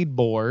Legal Aid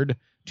Board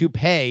to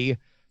pay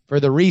for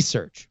the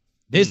research.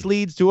 This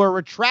leads to a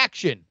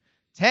retraction.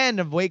 10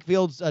 of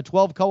Wakefield's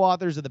 12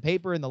 co-authors of the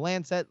paper in the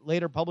Lancet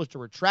later published a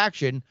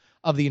retraction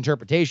of the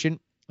interpretation.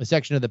 A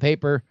section of the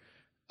paper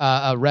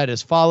read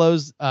as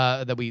follows,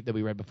 that we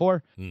read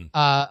before.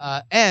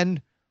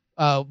 And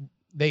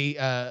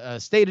they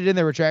stated in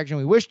their retraction,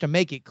 we wish to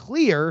make it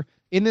clear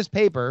in this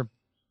paper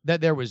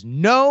that there was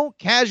no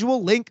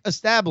causal link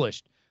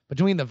established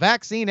between the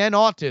vaccine and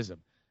autism,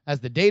 as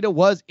the data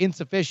was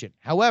insufficient.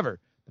 However,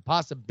 the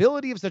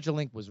possibility of such a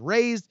link was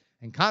raised,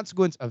 and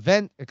consequent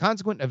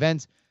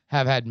events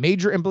have had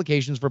major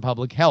implications for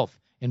public health.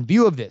 In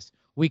view of this,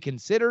 we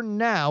consider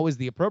now is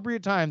the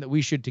appropriate time that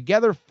we should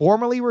together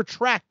formally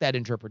retract that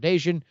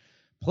interpretation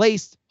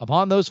placed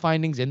upon those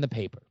findings in the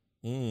paper.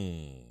 All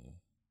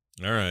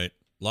right. A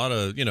lot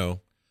of,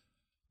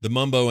 the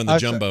mumbo and the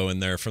jumbo in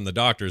there from the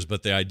doctors,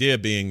 but the idea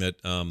being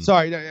that...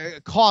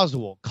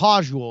 causal,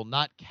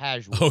 not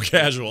casual. Oh,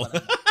 casual.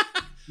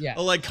 Yeah.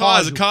 Oh, like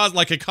cause,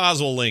 like a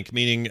causal link,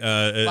 meaning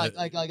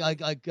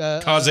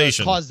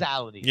causation,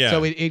 causality. Yeah.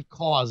 So it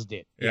caused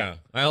it. Yeah.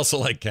 I also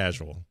like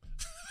casual.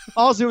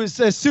 Also, it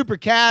says super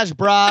cash,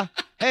 brah.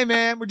 Hey,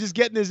 man, we're just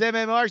getting this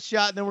MMR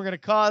shot, and then we're going to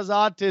cause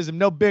autism.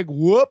 No big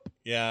whoop.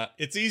 Yeah.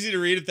 It's easy to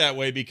read it that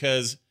way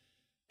because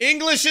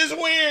English is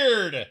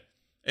weird.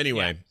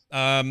 Anyway,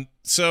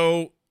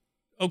 so,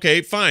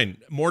 okay, fine.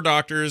 More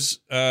doctors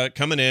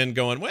coming in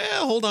going,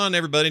 well, hold on,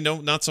 everybody.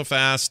 No, not so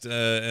fast.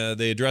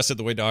 They address it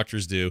the way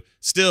doctors do.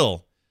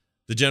 Still,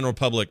 the general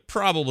public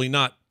probably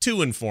not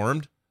too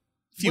informed.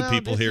 Few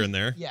people here and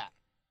there. Yeah.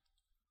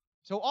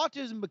 So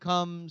autism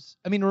becomes,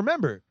 I mean,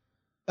 remember,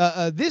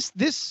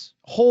 this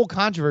whole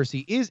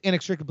controversy is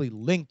inextricably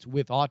linked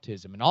with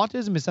autism. And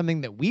autism is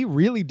something that we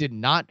really did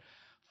not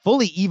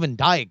fully even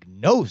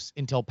diagnose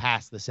until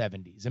past the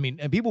 70s. I mean,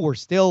 and people were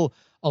still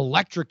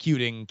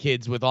electrocuting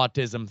kids with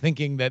autism,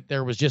 thinking that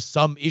there was just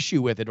some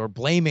issue with it, or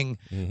blaming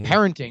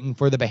parenting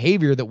for the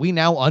behavior that we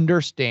now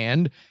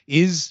understand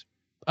is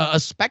a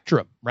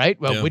spectrum, right?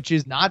 Well, which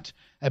is not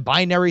a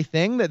binary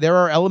thing, that there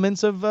are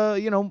elements of,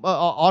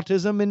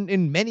 autism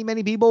in many,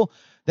 many people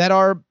that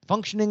are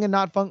functioning and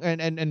not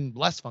and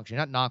less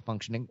functioning, not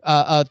functioning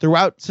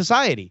throughout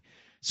society.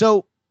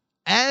 So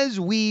as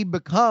we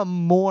become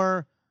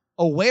more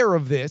aware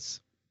of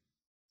this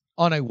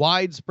on a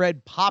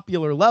widespread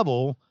popular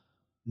level,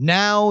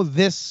 now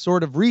this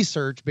sort of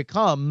research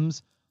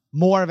becomes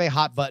more of a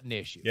hot button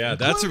issue. Yeah,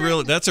 that's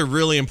a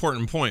really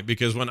important point,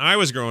 because when I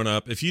was growing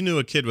up, if you knew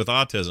a kid with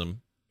autism,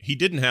 he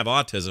didn't have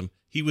autism.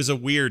 He was a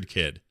weird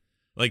kid.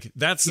 Like,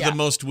 that's the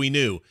most we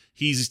knew.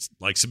 He's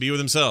likes to be with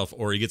himself,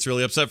 or he gets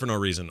really upset for no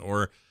reason,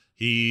 or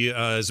he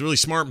is really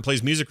smart and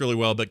plays music really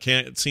well, but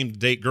can't seem to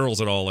date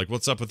girls at all. Like,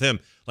 what's up with him?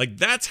 Like,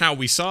 that's how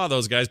we saw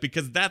those guys,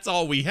 because that's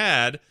all we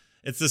had.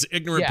 It's this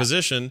ignorant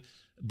position.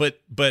 But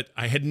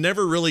I had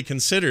never really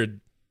considered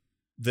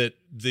that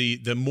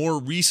the more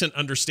recent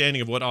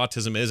understanding of what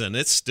autism is, and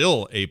it's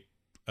still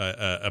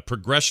a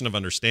progression of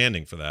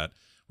understanding for that.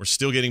 We're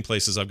still getting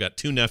places. I've got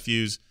 2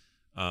 nephews,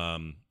 a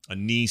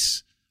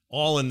niece,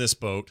 all in this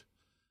boat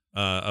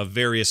of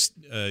various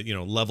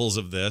levels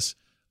of this.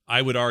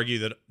 I would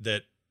argue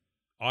that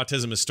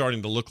autism is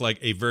starting to look like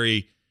a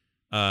very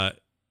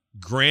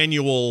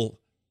granular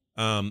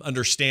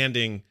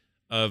understanding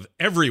of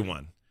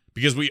everyone,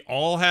 because we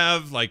all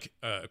have like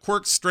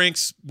quirks,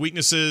 strengths,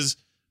 weaknesses,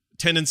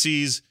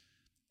 tendencies,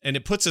 and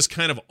it puts us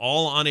kind of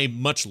all on a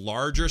much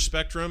larger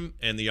spectrum.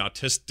 And the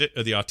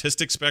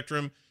autistic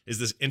spectrum is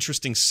this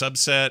interesting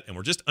subset, and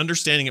we're just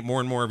understanding it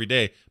more and more every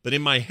day. But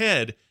in my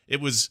head,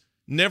 it was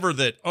never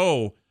that,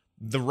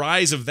 the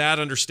rise of that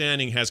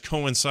understanding has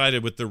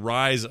coincided with the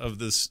rise of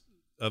the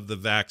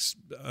vax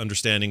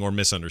understanding or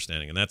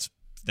misunderstanding, and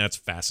that's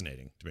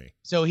fascinating to me.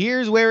 So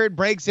here's where it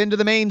breaks into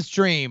the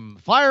mainstream.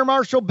 Fire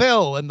Marshal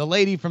Bill and the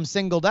lady from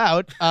Singled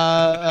Out,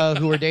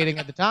 who were dating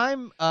at the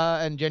time,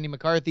 and Jenny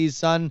McCarthy's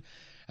son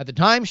at the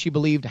time, she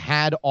believed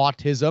had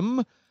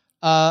autism,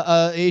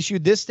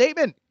 issued this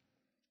statement.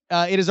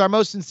 It is our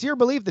most sincere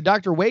belief that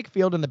Dr.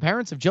 Wakefield and the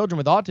parents of children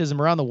with autism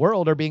around the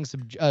world are being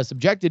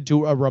subjected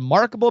to a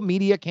remarkable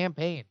media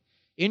campaign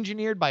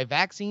engineered by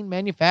vaccine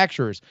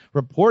manufacturers,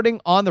 reporting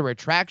on the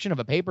retraction of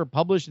a paper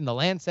published in The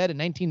Lancet in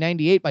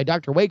 1998 by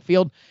Dr.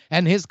 Wakefield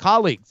and his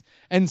colleagues.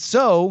 And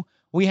so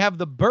we have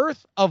the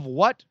birth of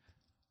what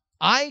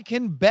I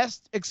can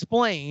best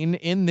explain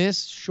in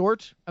this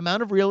short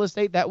amount of real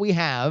estate that we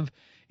have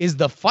is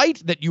the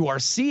fight that you are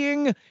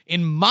seeing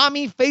in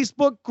mommy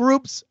Facebook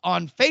groups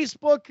on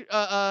Facebook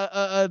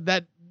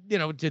that,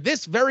 to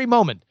this very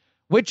moment,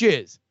 which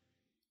is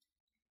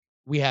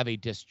we have a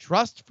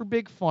distrust for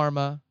Big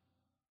Pharma.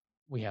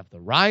 We have the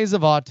rise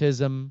of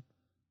autism.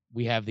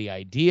 We have the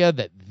idea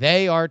that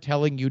they are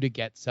telling you to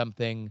get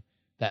something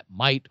that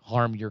might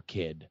harm your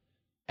kid.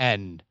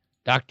 And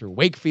Dr.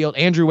 Wakefield,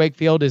 Andrew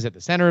Wakefield, is at the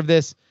center of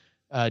this.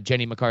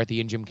 Jenny McCarthy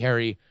and Jim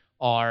Carrey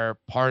are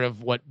part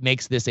of what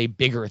makes this a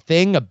bigger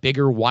thing, a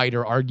bigger,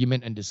 wider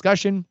argument and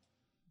discussion.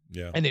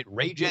 Yeah. And it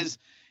rages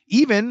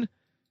even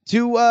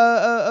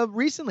to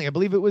recently, I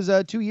believe it was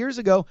 2 years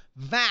ago,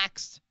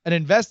 Vaxxed, an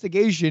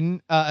investigation,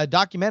 a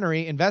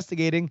documentary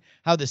investigating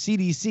how the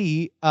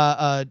CDC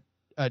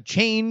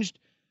changed,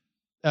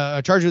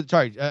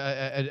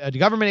 a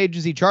government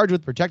agency charged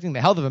with protecting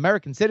the health of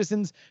American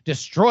citizens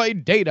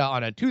destroyed data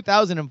on a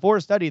 2004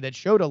 study that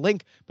showed a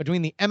link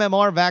between the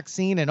MMR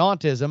vaccine and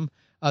autism.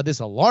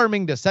 This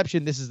alarming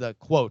deception, this is the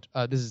quote,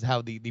 this is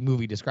how the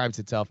movie describes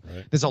itself.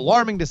 Right. This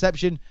alarming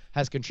deception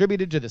has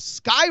contributed to the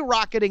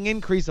skyrocketing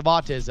increase of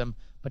autism,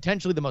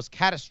 potentially the most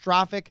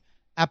catastrophic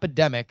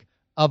epidemic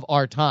of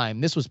our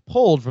time. This was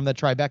pulled from the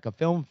Tribeca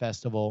Film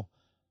Festival,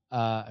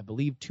 I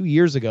believe 2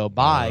 years ago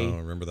by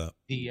remember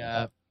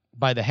that.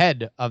 By the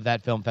head of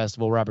that film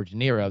festival, Robert De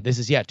Niro. This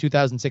is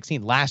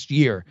 2016. Last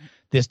year,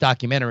 this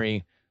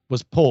documentary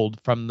was pulled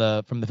from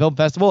the film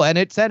festival, and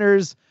it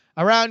centers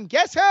around,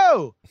 guess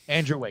who?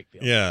 Andrew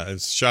Wakefield. Yeah,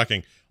 it's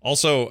shocking.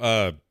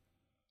 Also,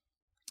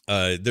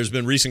 there's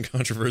been recent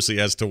controversy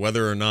as to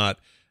whether or not,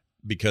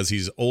 because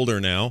he's older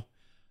now,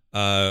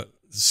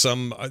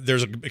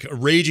 there's a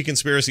raging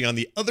conspiracy on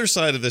the other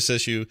side of this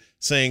issue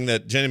saying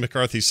that Jenny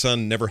McCarthy's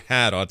son never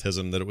had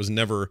autism, that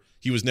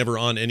he was never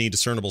on any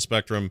discernible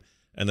spectrum,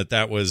 and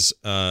that was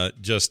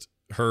just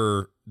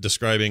her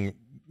describing,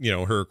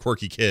 her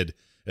quirky kid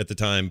at the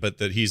time, but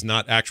that he's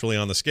not actually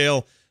on the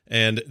scale,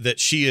 and that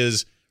she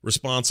is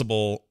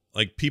responsible.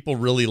 Like, people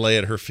really lay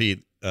at her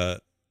feet,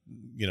 the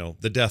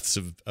deaths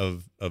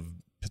of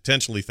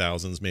potentially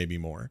thousands, maybe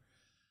more.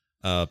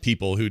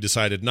 People who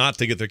decided not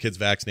to get their kids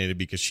vaccinated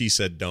because she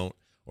said don't,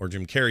 or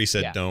Jim Carrey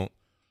said don't.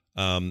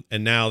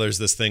 And now there's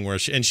this thing where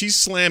she's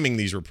slamming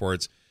these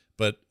reports,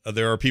 but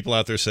there are people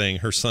out there saying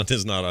her son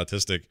is not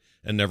autistic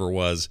and never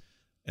was.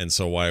 And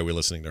so why are we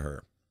listening to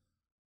her?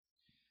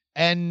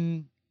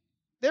 And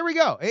there we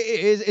go.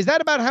 Is that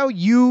about how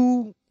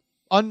you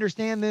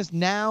understand this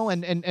now?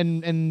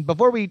 And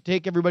before we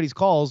take everybody's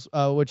calls,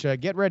 which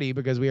get ready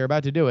because we are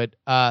about to do it.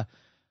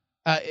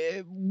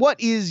 What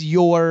is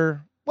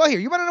your... Well,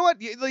 here, you want to know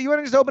what? You want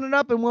to just open it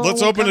up and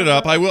let's open it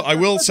up. I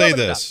will say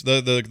this.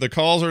 The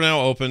calls are now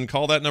open.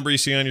 Call that number you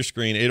see on your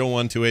screen,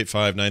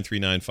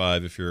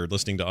 801-285-9395. If you're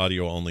listening to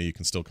audio only, you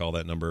can still call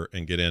that number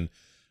and get in.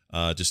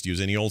 Just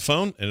use any old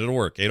phone and it'll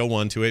work.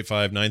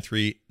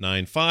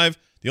 801-285-9395.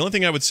 The only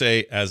thing I would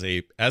say as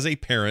a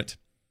parent,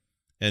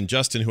 and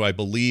Justin, who I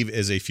believe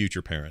is a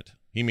future parent,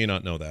 he may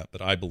not know that,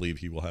 but I believe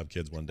he will have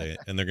kids one day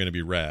and they're going to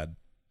be rad.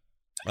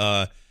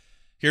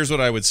 Here's what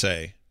I would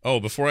say. Oh,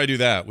 before I do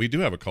that, we do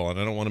have a call, and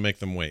I don't want to make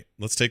them wait.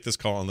 Let's take this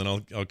call, and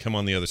then I'll come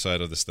on the other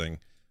side of this thing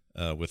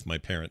with my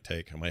parent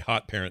take, my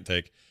hot parent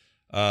take.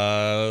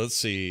 Let's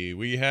see.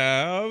 We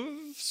have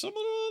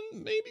someone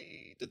on,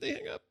 maybe. Did they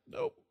hang up?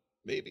 Nope.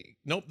 Maybe.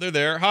 Nope, they're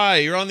there. Hi,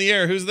 you're on the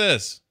air. Who's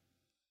this?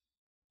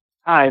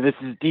 Hi, this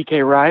is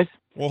DK Rise.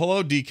 Well,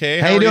 hello, DK.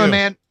 How you doing,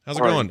 man? How's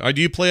it going?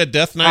 Do you play a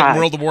Death Knight in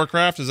World of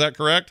Warcraft? Is that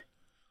correct?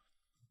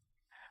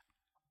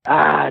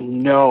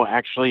 No,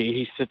 actually,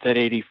 he sits at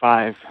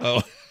 85.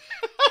 Oh.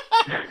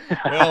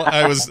 Well,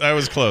 I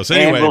was close.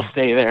 Anyway, and we'll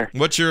stay there.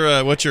 What's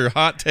your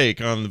hot take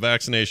on the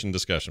vaccination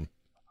discussion?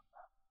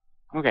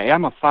 Okay,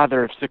 I'm a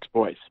father of 6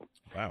 boys.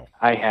 Wow.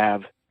 I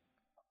have,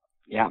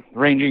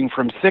 ranging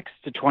from 6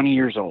 to 20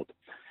 years old.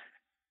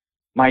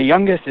 My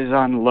youngest is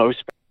on low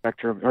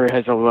spectrum, or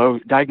has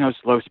diagnosed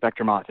low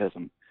spectrum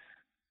autism.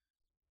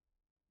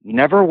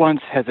 Never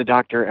once has a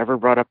doctor ever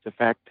brought up the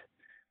fact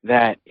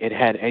that it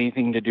had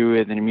anything to do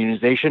with an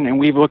immunization, and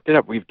we've looked it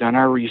up. We've done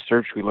our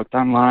research. We looked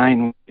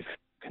online. We've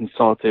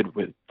consulted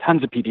with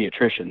tons of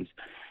pediatricians,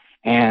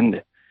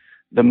 and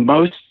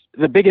the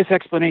biggest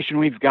explanation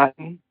we've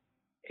gotten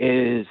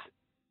is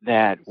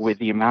that with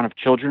the amount of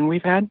children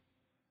we've had,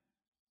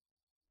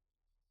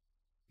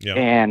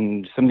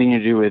 and something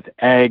to do with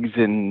eggs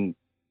and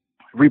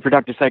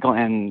reproductive cycle,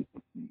 and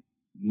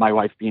my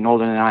wife being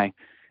older than I,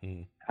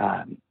 and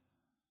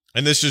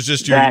this is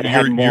just that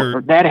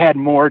had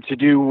more to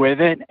do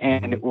with it.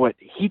 And what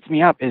heats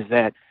me up is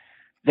that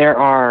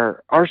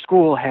our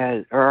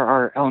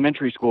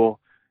elementary school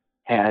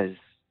sends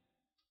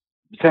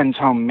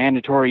home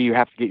mandatory, you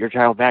have to get your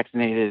child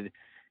vaccinated,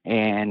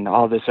 and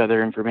all this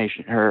other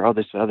information, or all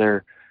this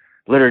other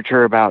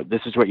literature about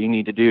this is what you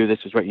need to do, this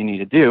is what you need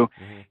to do.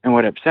 And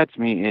what upsets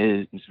me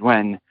is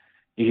when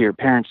you hear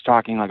parents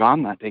talking like,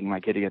 I'm not taking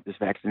my kid to get this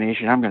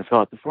vaccination, I'm going to fill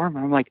out the form.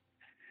 And I'm like,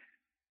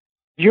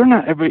 you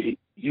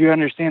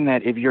understand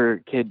that if your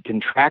kid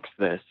contracts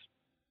this,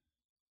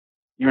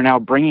 you're now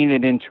bringing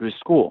it into a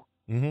school.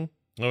 Oh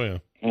yeah.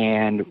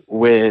 And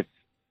with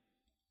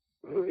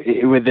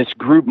this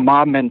group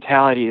mob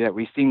mentality that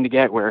we seem to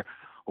get, where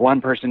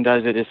one person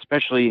does it,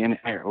 especially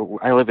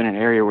I live in an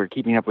area where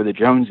keeping up with the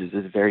Joneses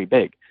is very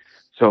big.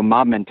 So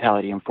mob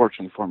mentality,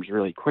 unfortunately, forms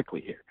really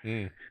quickly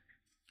here.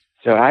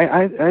 So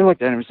I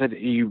looked at him and said,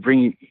 you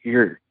bring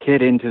your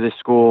kid into the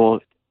school,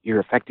 you're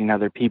affecting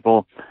other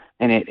people.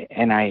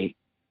 And I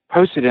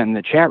posted in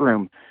the chat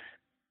room,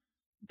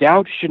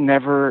 doubt should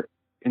never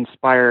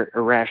inspire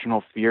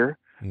irrational fear,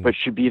 but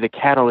should be the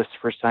catalyst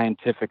for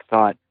scientific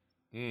thought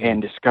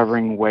and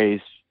discovering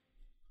ways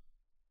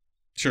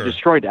to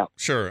destroy doubt.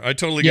 Sure. I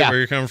totally get where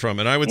you're coming from.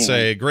 And I would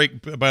say,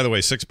 great, by the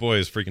way, 6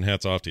 boys, freaking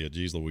hats off to you.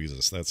 Jeez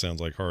Louises. That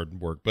sounds like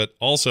hard work. But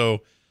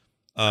also,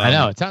 I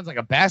know, it sounds like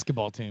a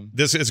basketball team.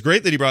 It's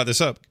great that he brought this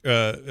up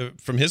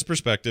from his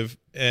perspective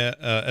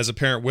as a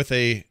parent with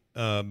a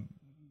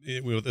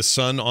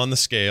son on the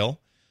scale.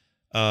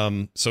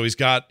 So he's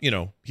got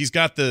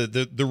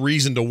the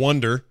reason to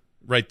wonder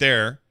right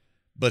there,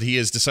 but he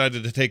has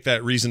decided to take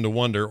that reason to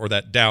wonder, or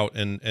that doubt,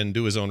 and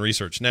do his own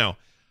research. Now,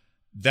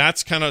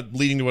 that's kind of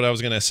leading to what I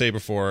was going to say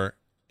before,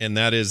 and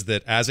that is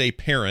that as a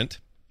parent,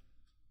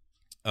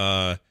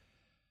 where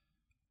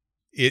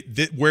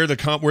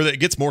it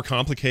gets more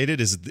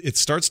complicated is it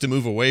starts to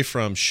move away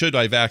from should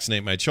I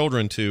vaccinate my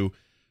children to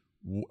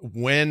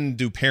when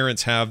do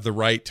parents have the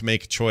right to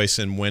make a choice,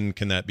 and when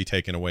can that be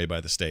taken away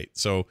by the state?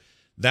 So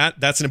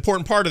that's an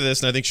important part of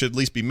this, and I think should at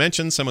least be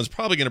mentioned. Someone's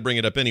probably going to bring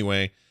it up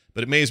anyway,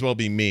 but it may as well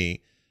be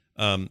me.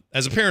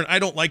 As a parent, I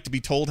don't like to be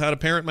told how to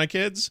parent my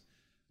kids.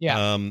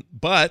 Yeah.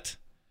 But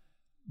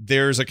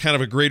there's a kind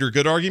of a greater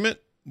good argument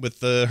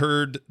the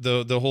herd,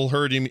 the whole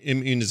herd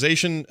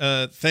immunization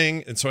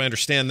thing, and so I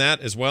understand that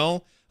as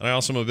well. And I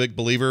also am a big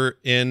believer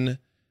in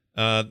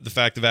the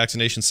fact that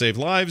vaccinations save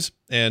lives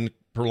and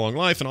prolong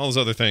life and all those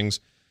other things.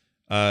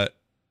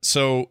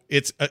 So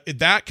it's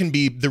that can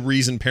be the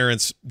reason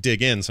parents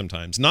dig in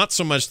sometimes. Not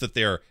so much that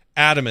they're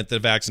adamant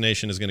that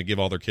vaccination is going to give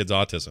all their kids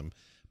autism,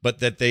 but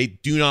that they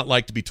do not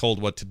like to be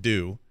told what to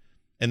do,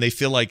 and they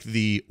feel like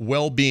the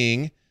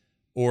well-being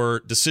or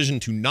decision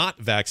to not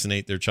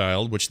vaccinate their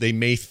child, which they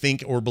may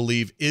think or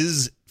believe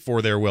is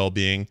for their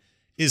well-being,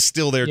 is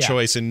still their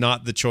choice and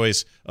not the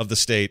choice of the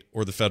state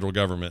or the federal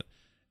government.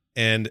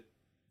 And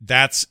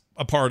that's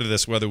a part of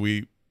this, whether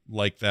we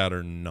like that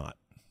or not.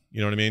 You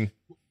know what I mean?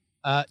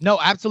 No,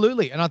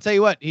 absolutely. And I'll tell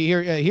you what,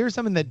 here's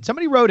something that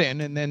somebody wrote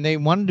in, and then they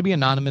wanted to be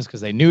anonymous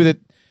because they knew that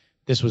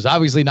this was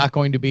obviously not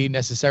going to be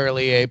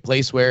necessarily a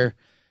place where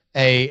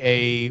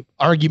a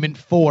argument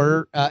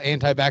for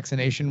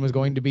anti-vaccination was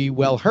going to be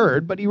well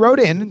heard. But he wrote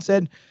in and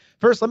said,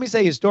 first, let me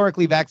say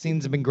historically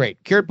vaccines have been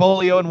great. Cured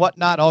polio and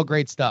whatnot, all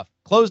great stuff.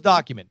 Closed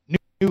document,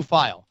 new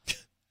file.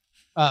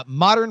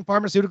 Modern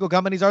pharmaceutical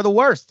companies are the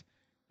worst.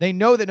 They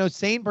know that no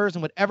sane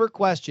person would ever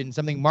question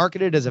something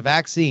marketed as a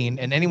vaccine,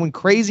 and anyone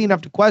crazy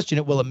enough to question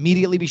it will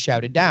immediately be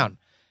shouted down.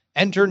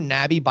 Enter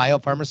Nabi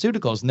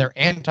Biopharmaceuticals and their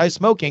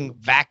anti-smoking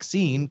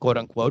vaccine, quote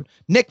unquote,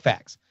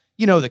 Nickvax.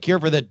 You know, the cure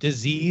for the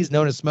disease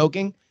known as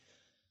smoking.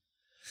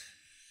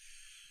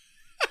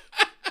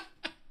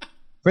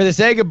 For the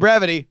sake of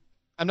brevity,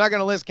 I'm not going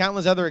to list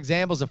countless other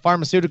examples of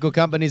pharmaceutical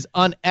companies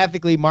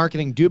unethically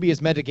marketing dubious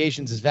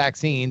medications as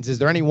vaccines. Is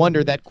there any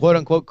wonder that, quote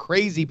unquote,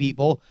 crazy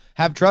people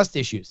have trust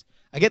issues?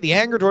 I get the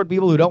anger toward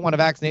people who don't want to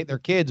vaccinate their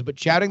kids, but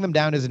shouting them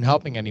down isn't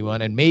helping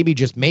anyone. And maybe,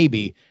 just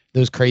maybe,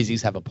 those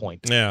crazies have a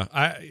point.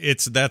 Yeah,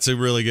 that's a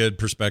really good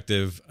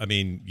perspective. I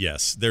mean,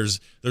 yes, there's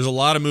a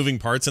lot of moving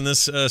parts in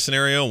this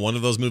scenario. One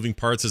of those moving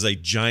parts is a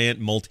giant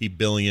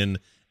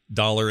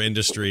multi-billion-dollar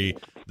industry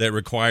that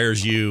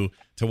requires you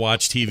to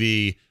watch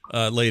TV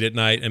late at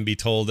night and be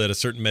told that a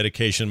certain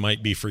medication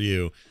might be for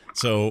you.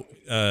 So,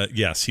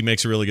 yes, he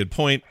makes a really good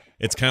point.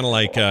 It's kind of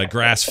like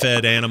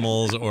grass-fed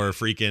animals or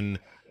freaking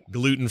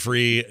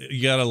gluten-free.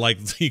 You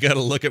gotta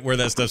look at where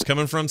that stuff's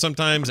coming from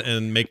sometimes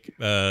and make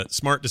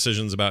smart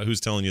decisions about who's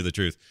telling you the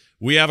truth.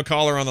 We have a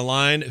caller on the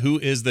line. Who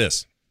is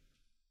this?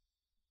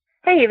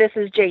 Hey, this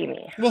is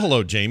Jamie. Well,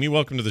 hello, Jamie.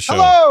 Welcome to the show.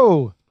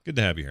 Hello. Good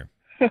to have you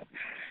here.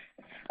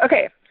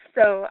 Okay,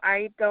 so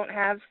I don't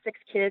have 6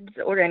 kids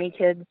or any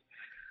kids,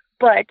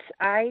 but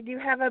I do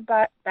have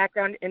a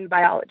background in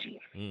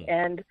biology.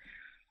 And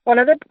one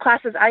of the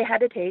classes I had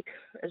to take,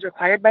 as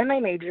required by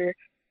my major,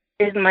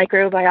 is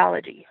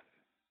microbiology.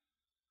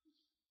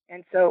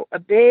 And so a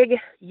big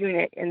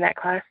unit in that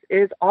class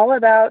is all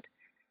about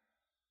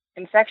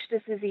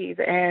infectious disease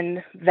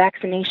and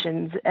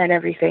vaccinations and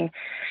everything.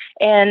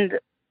 And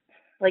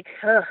like,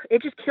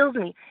 it just kills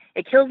me.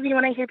 It kills me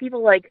when I hear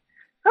people like,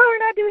 oh,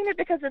 we're not doing it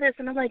because of this.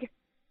 And I'm like,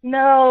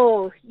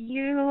 no,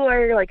 you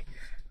are like,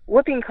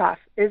 whooping cough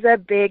is a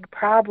big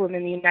problem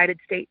in the United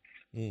States.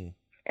 And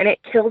it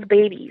kills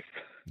babies.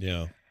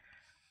 Yeah.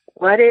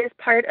 What is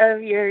part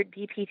of your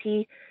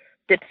DPT?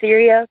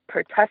 Diphtheria,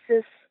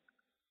 pertussis.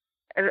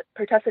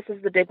 Pertussis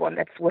is the big one.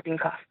 That's whooping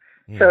cough.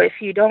 So if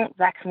you don't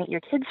vaccinate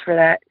your kids for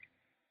that,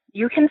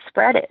 you can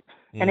spread it,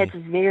 and it's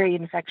very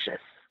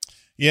infectious.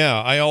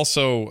 Yeah, I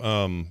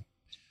also.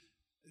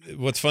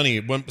 What's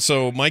funny? One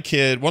of my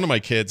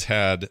kids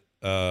had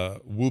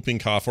whooping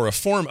cough or a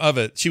form of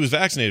it. She was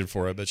vaccinated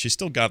for it, but she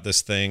still got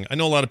this thing. I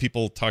know a lot of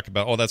people talk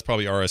about, oh, that's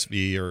probably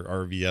RSV or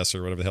RVS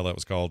or whatever the hell that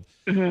was called.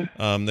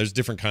 There's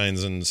different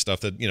kinds and stuff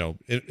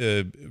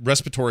that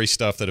respiratory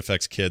stuff that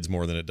affects kids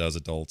more than it does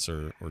adults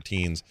or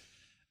teens.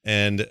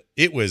 And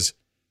it was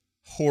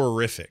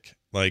horrific.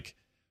 Like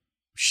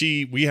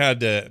we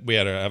had to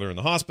have her in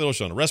the hospital.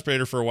 She was on a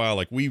respirator for a while.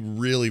 Like we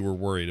really were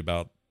worried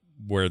about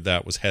where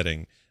that was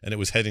heading, and it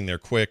was heading there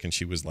quick. And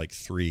she was like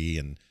 3,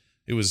 and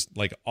it was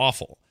like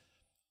awful.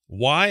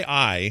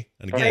 And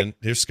again,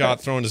 here's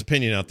Scott throwing his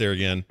opinion out there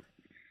again.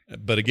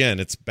 But again,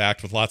 it's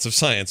backed with lots of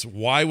science.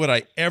 Why would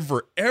I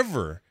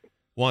ever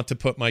want to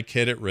put my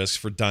kid at risk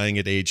for dying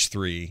at age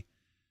 3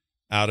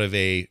 out of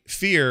a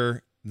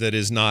fear that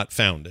is not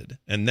founded?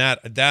 And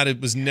that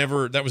was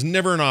never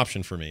an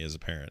option for me as a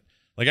parent.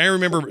 Like I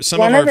remember some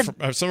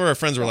of our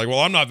friends were like, well,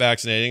 I'm not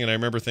vaccinating. And I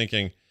remember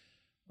thinking,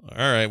 all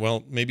right,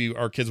 well, maybe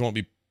our kids won't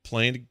be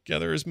playing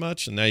together as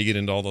much. And now you get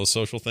into all those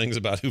social things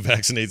about who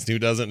vaccinates and who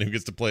doesn't and who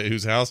gets to play at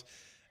whose house.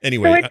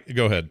 Anyway,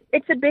 go ahead.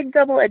 It's a big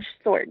double-edged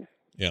sword.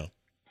 Yeah.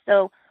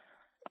 So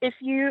if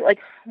you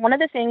one of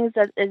the things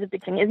that is a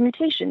big thing is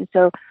mutation.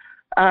 So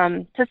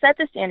to set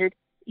the standard,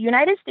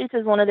 United States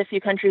is one of the few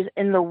countries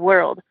in the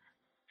world,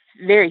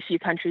 very few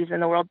countries in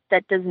the world,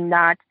 that does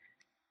not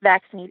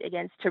vaccinate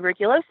against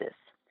tuberculosis.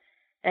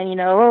 And,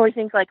 we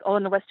think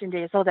in the Western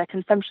days, that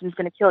consumption is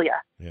going to kill you.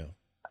 Yeah.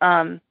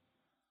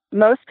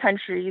 Most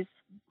countries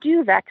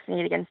do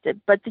vaccinate against it,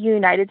 but the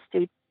United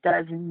States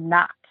does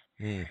not.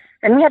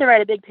 And we had to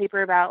write a big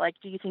paper about,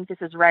 do you think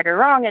this is right or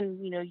wrong? And,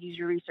 use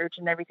your research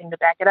and everything to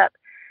back it up.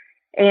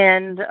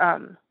 And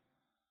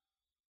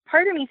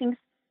part of me thinks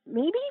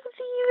maybe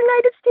the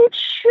United States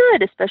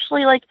should,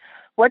 especially like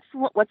what's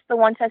the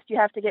one test you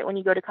have to get when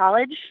you go to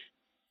college?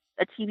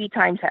 A TB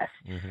time test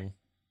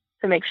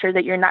to make sure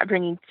that you're not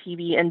bringing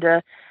TB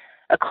into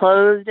a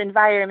closed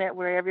environment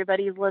where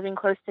everybody's living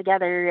close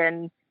together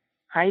and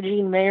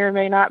hygiene may or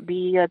may not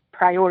be a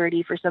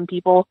priority for some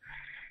people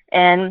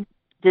and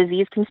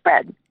disease can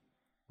spread.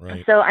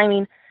 Right. So, I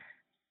mean,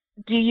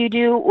 do you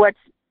do what's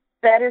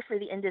better for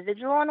the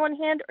individual on one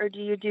hand, or do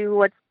you do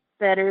what's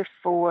better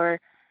for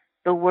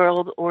the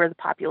world or the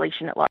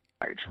population at large?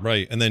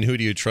 Right. And then who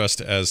do you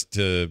trust as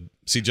to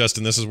see,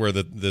 Justin, this is where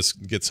this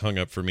gets hung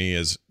up for me,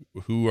 is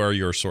who are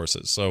your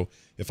sources? So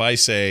if I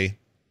say,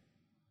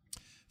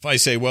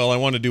 well, I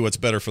want to do what's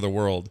better for the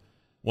world.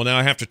 Well, now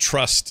I have to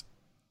trust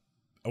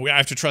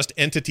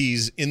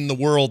entities in the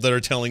world that are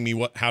telling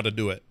me how to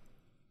do it.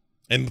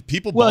 And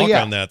people balk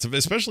on that,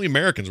 especially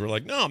Americans. We're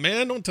like, no,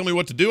 man, don't tell me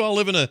what to do. I'll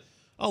live in a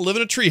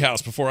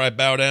treehouse before I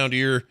bow down to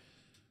your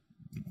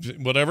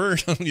whatever,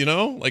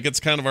 like it's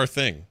kind of our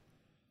thing.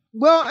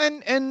 Well,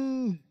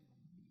 and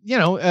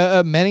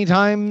many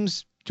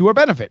times to our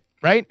benefit,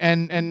 right?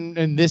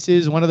 And this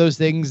is one of those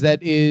things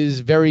that is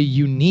very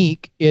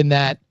unique in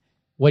that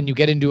when you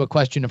get into a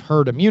question of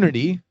herd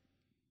immunity,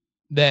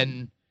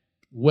 then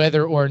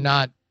whether or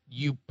not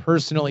you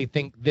personally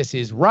think this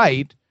is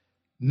right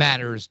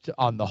matters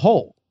on the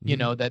whole.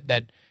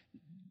 That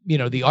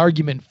the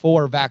argument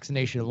for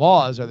vaccination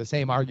laws are the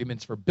same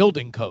arguments for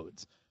building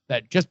codes.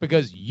 That just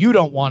because you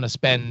don't want to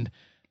spend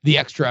the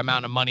extra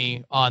amount of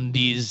money on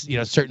these,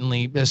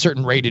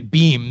 certain rated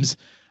beams,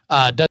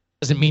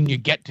 doesn't mean you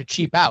get to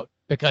cheap out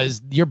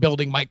because your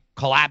building might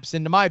collapse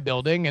into my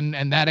building,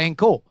 and that ain't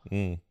cool.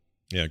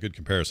 Yeah, good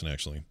comparison,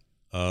 actually.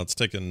 Let's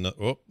take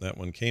that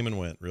one came and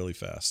went really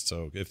fast.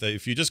 So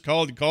if you just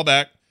call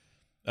back.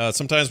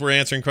 Sometimes we're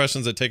answering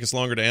questions that take us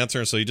longer to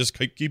answer, so you just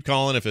keep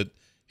calling. If it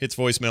hits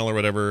voicemail or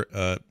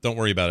whatever, don't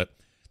worry about it.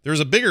 There's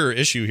a bigger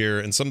issue here,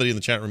 and somebody in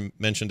the chat room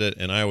mentioned it,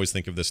 and I always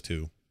think of this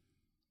too,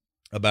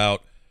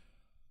 about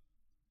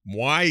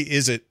why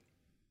is it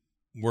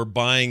we're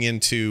buying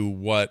into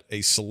what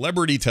a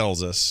celebrity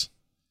tells us.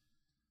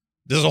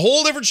 This is a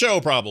whole different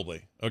show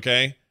probably,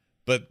 okay?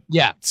 But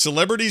yeah,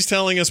 celebrities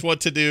telling us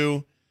what to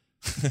do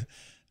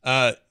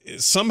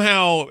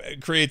somehow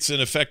creates an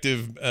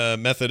effective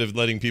method of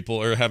letting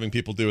people or having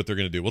people do what they're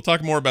going to do. We'll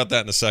talk more about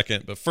that in a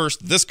second. But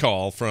first, this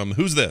call from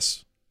who's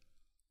this?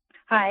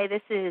 Hi,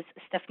 this is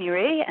Stephanie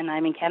Ray, and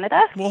I'm in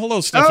Canada. Well, hello,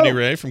 Stephanie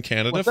Ray from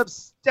Canada. What's up,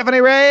 Stephanie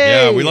Ray?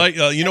 Yeah, we like.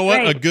 You know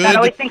what? A good. I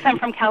always think I'm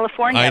from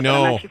California. I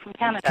know. But I'm actually from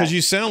Canada. Because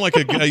you sound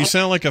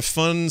like a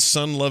fun,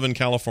 sun-loving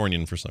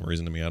Californian for some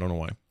reason to me. I don't know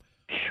why.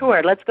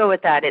 Sure, let's go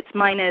with that. It's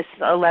minus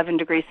 11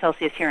 degrees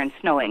Celsius here and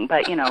snowing,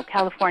 but,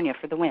 California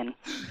for the win.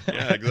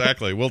 Yeah,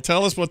 exactly. Well,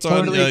 tell us what's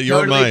on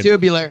your mind.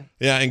 Tubular.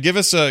 Yeah, and give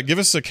us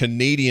a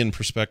Canadian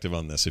perspective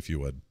on this, if you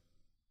would.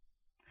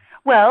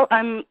 Well,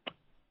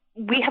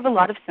 we have a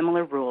lot of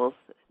similar rules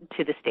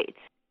to the States.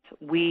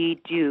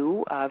 We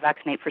do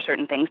vaccinate for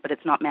certain things, but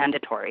it's not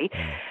mandatory.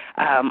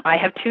 I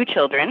have 2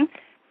 children.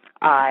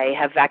 I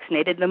have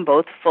vaccinated them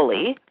both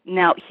fully.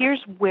 Now,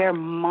 here's where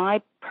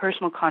my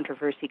personal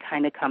controversy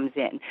kind of comes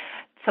in.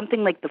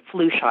 Something like the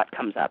flu shot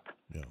comes up.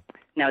 Yeah.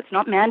 Now, it's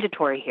not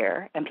mandatory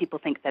here, and people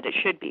think that it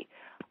should be.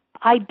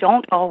 I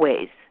don't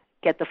always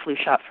get the flu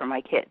shot for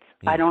my kids.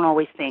 I don't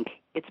always think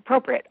it's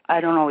appropriate.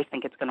 I don't always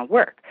think it's going to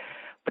work.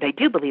 But I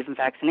do believe in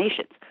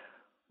vaccinations.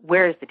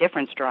 Where is the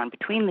difference drawn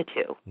between the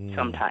two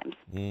sometimes?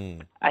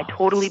 I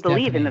totally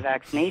believe in the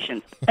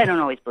vaccinations. I don't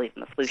always believe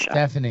in the flu shot.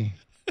 Stephanie.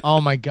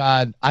 Oh my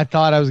God! I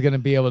thought I was going to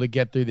be able to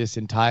get through this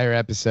entire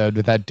episode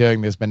without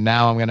doing this, but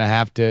now I'm going to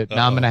have to.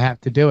 Now I'm going to have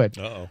to do it.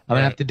 I'm going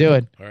to have to do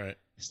it. All right,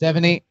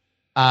 Stephanie.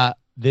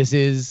 This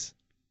is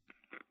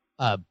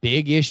a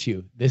big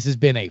issue. This has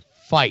been a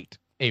fight,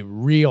 a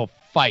real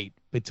fight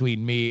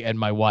between me and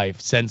my wife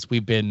since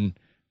we've been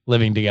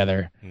living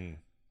together.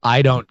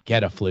 I don't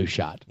get a flu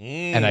shot,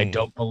 and I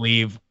don't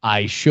believe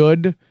I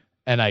should,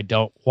 and I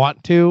don't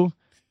want to,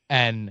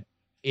 and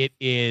it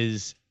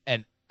is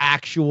an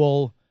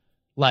actual.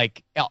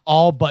 Like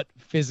all but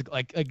physical,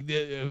 like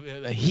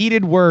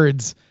heated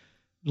words,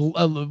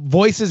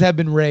 voices have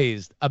been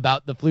raised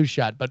about the flu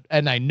shot,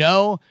 and I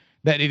know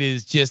that it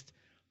is just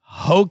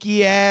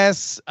hokey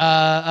ass.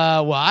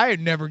 Well, I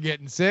ain't never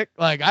getting sick.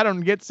 Like I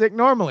don't get sick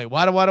normally.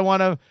 Why do I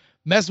want to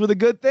mess with a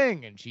good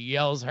thing? And she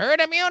yells,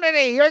 "Herd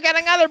immunity! You're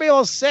getting other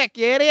people sick,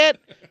 you idiot!"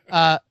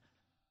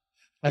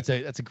 That's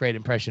a great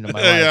impression of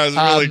my wife. Yeah, it's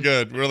really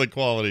good, really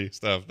quality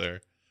stuff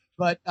there.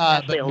 But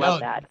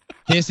love that.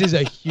 This is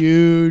a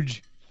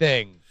huge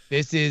thing.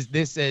 This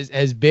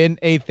has been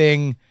a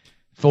thing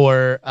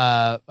for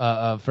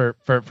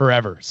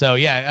forever. So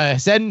yeah,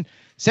 send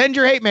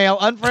your hate mail,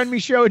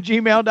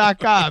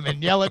 unfriendmeshow@gmail.com,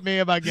 and yell at me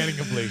about getting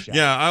a flu shot.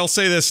 Yeah, I'll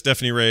say this,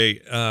 Stephanie Ray.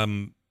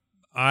 I've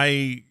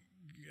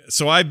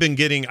been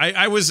getting.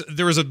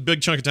 There was a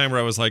big chunk of time where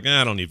I was like,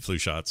 I don't need flu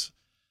shots.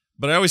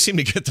 But I always seem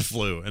to get the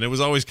flu, and it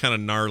was always kind of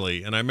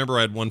gnarly. And I remember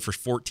I had one for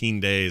 14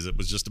 days. It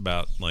was just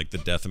about like the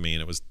death of me,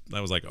 and that was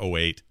like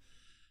 2008.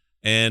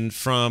 And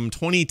from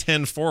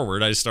 2010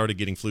 forward, I started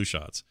getting flu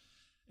shots.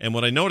 And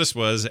what I noticed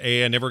was,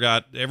 I never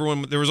got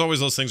everyone. There was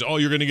always those things. Oh,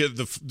 you're going to get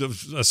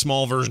a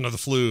small version of the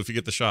flu if you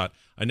get the shot.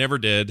 I never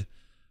did.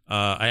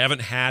 I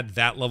haven't had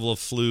that level of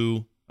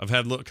flu. I've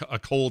had a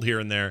cold here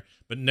and there,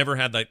 but never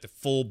had like the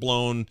full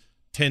blown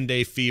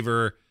 10-day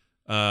fever.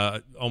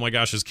 Oh my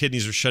gosh, his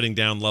kidneys are shutting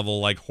down level,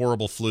 like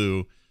horrible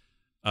flu.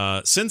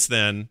 Since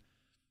then,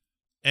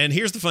 and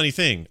here's the funny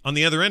thing: on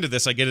the other end of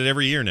this, I get it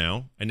every year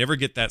now. I never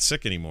get that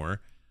sick anymore,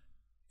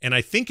 and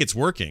I think it's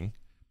working,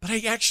 but I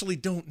actually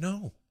don't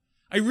know.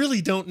 I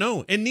really don't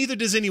know, and neither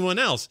does anyone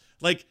else.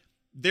 Like,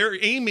 they're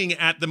aiming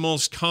at the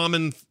most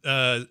common,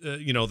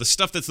 the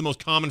stuff that's the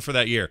most common for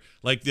that year.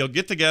 Like, they'll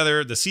get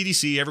together, the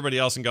CDC, everybody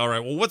else, and go, all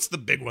right, well, what's the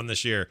big one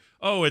this year?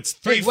 Oh, it's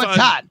what's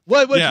hot?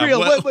 What's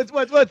real? What's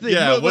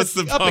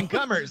the up and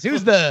comers?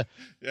 Who's the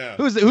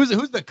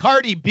who's the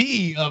Cardi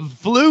B of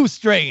flu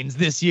strains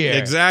this year?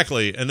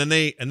 Exactly, and then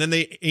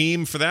they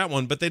aim for that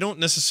one, but they don't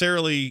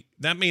necessarily.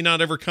 That may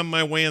not ever come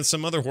my way, and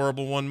some other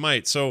horrible one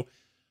might. So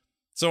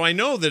I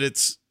know that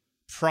it's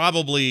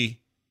probably,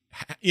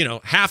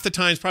 half the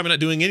time it's probably not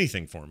doing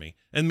anything for me.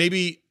 And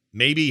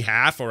maybe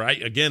half, or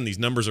again, these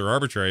numbers are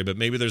arbitrary, but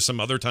maybe there's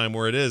some other time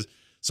where it is.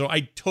 So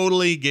I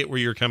totally get where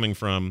you're coming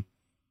from.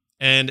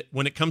 And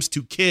when it comes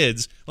to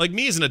kids, like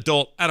me as an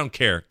adult, I don't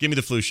care. Give me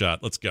the flu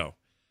shot. Let's go.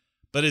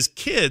 But as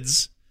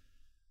kids,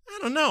 I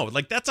don't know.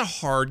 Like, that's a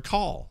hard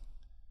call.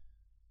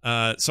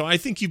 So I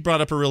think you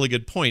brought up a really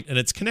good point, and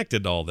it's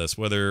connected to all this,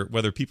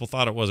 whether people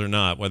thought it was or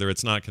not, whether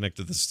it's not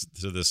connected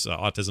to this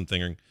autism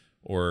thing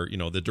or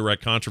the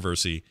direct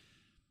controversy.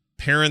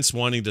 Parents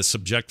wanting to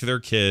subject their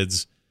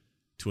kids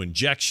to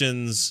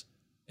injections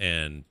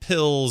and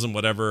pills and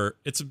whatever.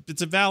 It's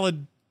a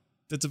valid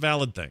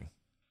thing.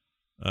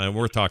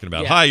 Worth talking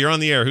about. Yeah. Hi, you're on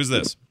the air. Who's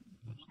this?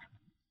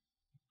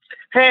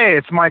 Hey,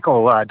 it's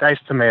Michael,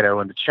 Diced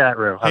Tomato in the chat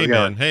room. How's it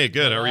going? Hey,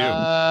 good. How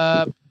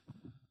are you?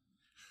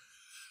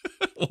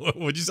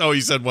 What'd you say? Oh,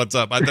 you said what's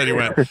up. I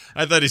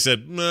thought he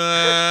said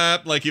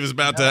like he was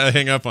about to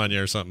hang up on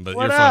you or something. But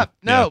what you're up? fine.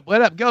 No, yeah.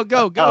 What up?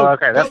 Go. Oh,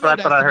 okay. That's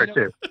what I heard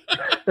too.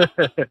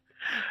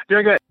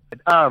 Doing good.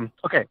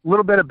 Okay, a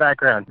little bit of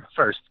background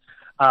first.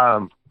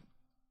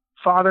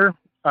 Father is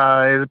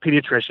a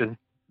pediatrician.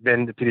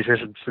 Been a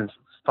pediatrician since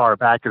as far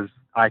back as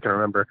I can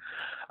remember.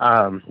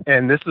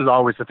 And this is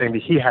always the thing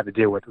that he had to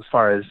deal with as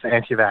far as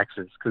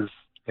anti-vaxxers, because,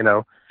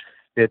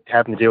 it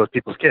having to deal with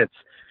people's kids.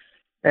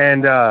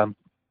 And,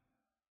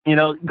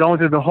 going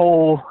through the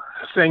whole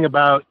thing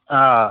about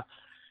how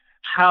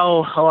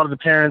a lot of the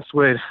parents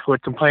would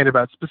complain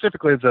about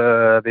specifically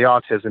the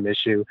autism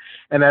issue.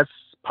 And that's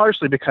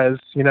partially because,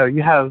 you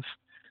have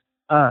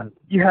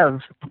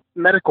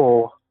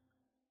medical,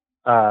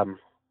 what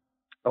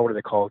are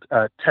they called?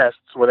 Tests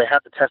where they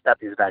have to test out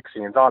these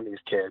vaccines on these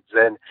kids,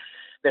 and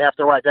they have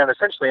to write down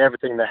essentially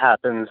everything that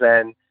happens.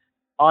 And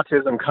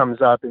autism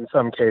comes up in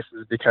some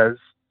cases because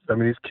some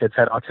of these kids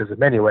had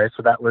autism anyway.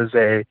 So that was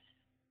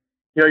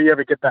you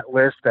ever get that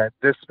list that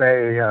this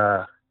may,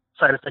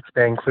 side effects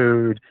may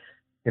include,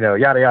 yada,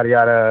 yada,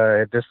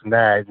 yada, this and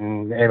that,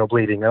 and anal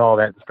bleeding and all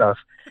that and stuff.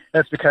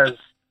 That's because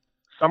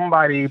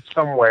somebody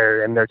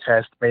somewhere in their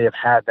test may have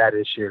had that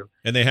issue.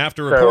 And they have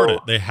to report it.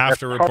 They have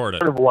to report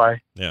it. Part of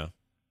why. Yeah.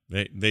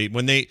 They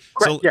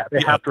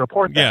have to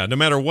report that. Yeah, no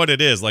matter what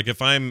it is. Like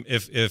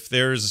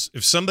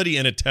if somebody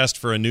in a test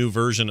for a new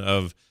version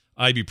of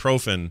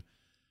ibuprofen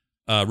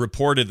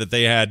reported that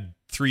they had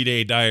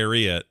 3-day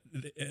diarrhea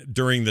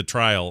during the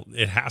trial,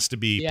 it has to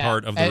be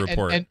part of the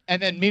report.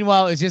 And then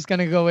meanwhile, it's just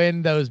gonna go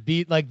in those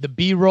the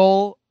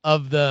B-roll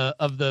of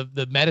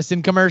the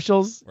medicine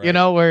commercials, right.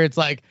 Where it's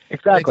like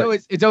exactly.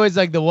 It's always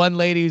like the one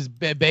lady who's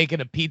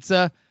baking a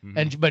pizza,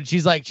 but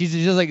she's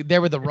just like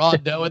there with the raw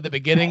dough at the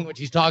beginning when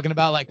she's talking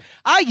about like,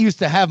 I used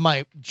to have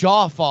my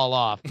jaw fall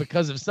off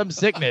because of some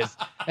sickness,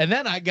 and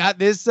then I got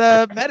this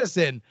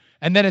medicine,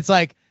 and then it's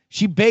like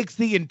she bakes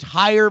the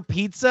entire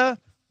pizza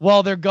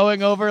while they're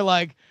going over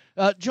like,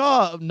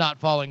 jaw not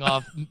falling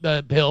off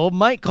the pill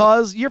might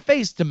cause your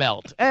face to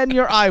melt and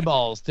your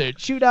eyeballs to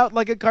shoot out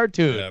like a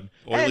cartoon,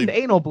 and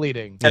anal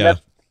bleeding. And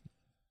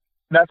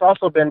that's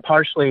also been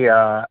partially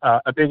a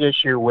big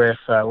issue with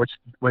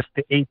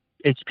the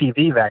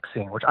HPV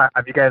vaccine. Which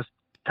have you guys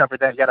covered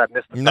that yet? I've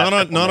missed the not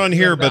on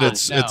here, but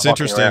it's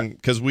interesting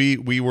because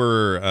we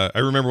were. I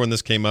remember when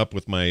this came up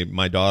with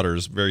my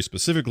daughters very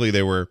specifically.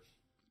 There were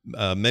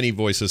many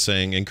voices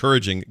saying,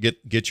 encouraging,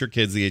 get your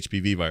kids the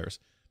HPV virus.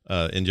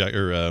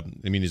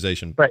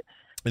 Immunization. Right.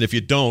 And if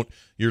you don't,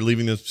 you're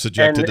leaving them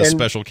subjected to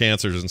special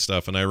cancers and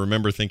stuff. And I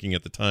remember thinking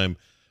at the time,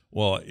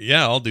 well,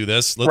 yeah, I'll do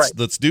this.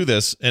 Let's do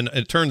this. And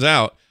it turns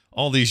out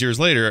all these years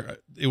later,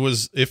 it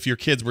was if your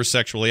kids were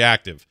sexually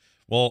active.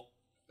 Well,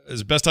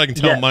 as best I can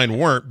tell, mine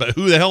weren't, but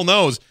who the hell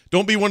knows?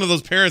 Don't be one of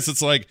those parents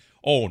that's like,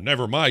 oh,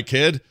 never my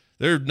kid.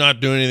 They're not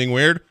doing anything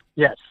weird.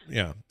 Yes.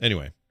 Yeah.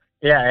 Anyway.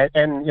 Yeah.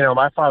 And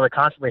my father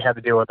constantly had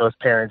to deal with those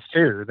parents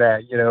too,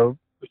 that,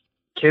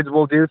 kids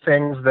will do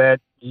things that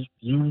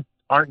you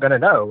aren't going to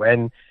know,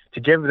 and to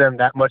give them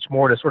that much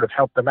more to sort of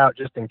help them out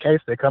just in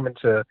case they come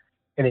into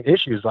any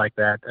issues like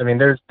that. I mean,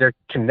 there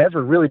can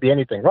never really be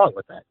anything wrong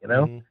with that, you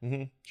know?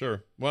 Mm-hmm.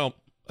 Sure. Well,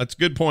 that's a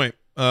good point.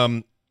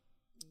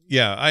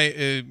 Yeah,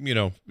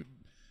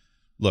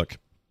 look,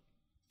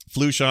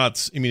 flu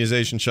shots,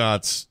 immunization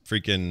shots,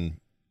 freaking,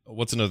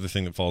 what's another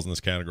thing that falls in this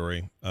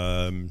category?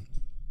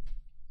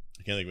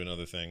 I can't think of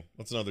another thing.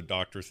 What's another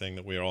doctor thing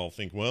that we all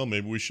think, well,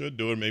 maybe we should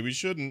do it, maybe we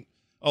shouldn't?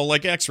 Oh,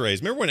 like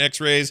x-rays. Remember when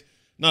x-rays,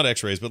 not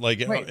x-rays, but like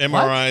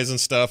MRIs and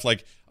stuff?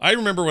 Like, I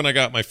remember when I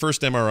got my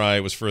first MRI,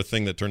 it was for a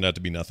thing that turned out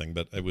to be nothing,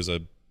 but it was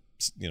a,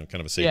 kind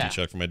of a safety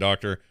check for my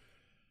doctor.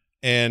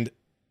 And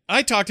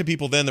I talked to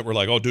people then that were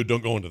like, oh, dude,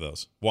 don't go into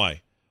those.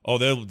 Why? Oh,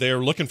 they're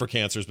looking for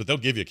cancers, but they'll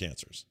give you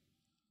cancers.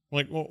 I'm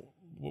like, well,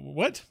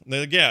 what?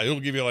 They're like, yeah, it'll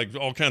give you like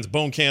all kinds of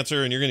bone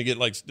cancer, and you're going to get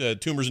like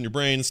tumors in your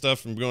brain and stuff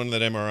from going to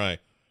that MRI.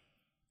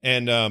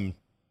 And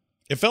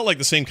it felt like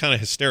the same kind of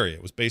hysteria.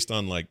 It was based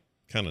on like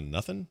kind of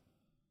nothing.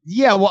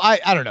 Yeah, well,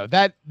 I don't know,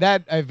 that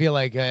I feel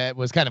like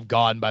was kind of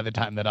gone by the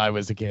time that I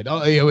was a kid.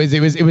 Oh,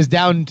 it was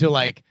down to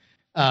like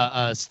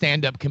a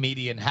stand-up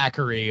comedian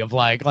hackery of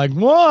like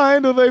why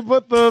do they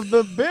put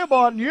the bib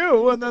on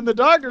you and then the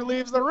doctor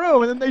leaves the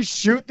room and then they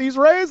shoot these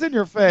rays in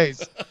your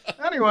face?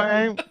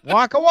 Anyway,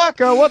 waka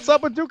waka, what's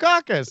up with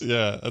Dukakis?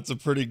 Yeah, that's a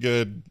pretty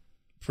good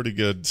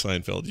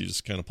Seinfeld you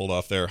just kind of pulled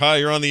off there. Hi,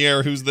 you're on the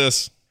air. Who's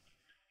this?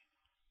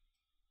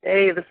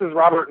 Hey, this is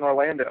Robert in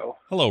Orlando.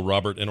 Hello,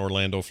 Robert in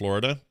Orlando,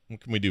 Florida. What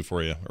can we do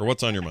for you? Or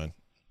what's on your mind?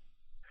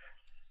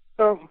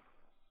 So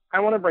I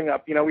want to bring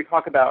up, we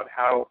talk about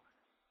how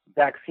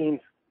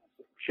vaccines,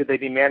 should they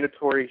be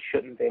mandatory?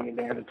 Shouldn't they be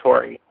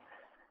mandatory?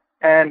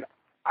 And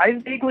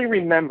I vaguely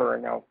remember,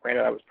 now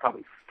granted I was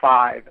probably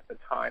 5 at the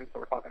time, so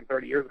we're talking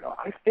 30 years ago,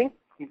 I think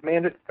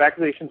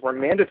vaccinations were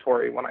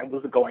mandatory when I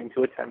was going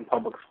to attend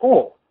public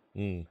school.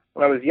 When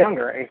I was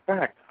younger. In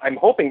fact, I'm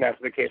hoping that's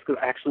the case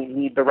because I actually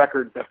need the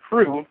records that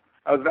prove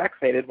I was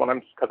vaccinated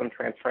because I'm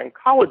transferring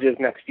colleges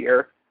next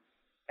year,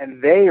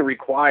 and they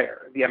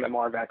require the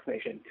MMR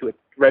vaccination to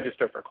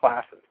register for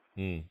classes.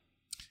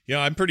 Yeah,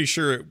 I'm pretty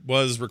sure it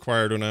was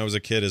required when I was a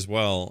kid as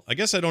well. I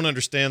guess I don't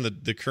understand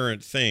the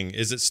current thing.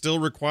 Is it still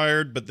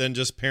required, but then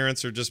just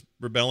parents are just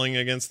rebelling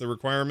against the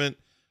requirement?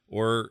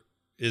 Or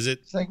is it?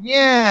 It's like,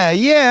 yeah,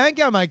 I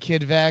got my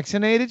kid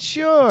vaccinated.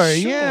 Sure,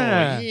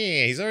 yeah.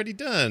 Yeah, he's already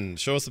done.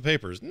 Show us the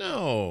papers.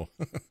 No.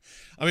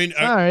 I mean,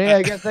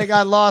 I guess they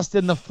got lost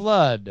in the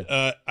flood.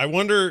 I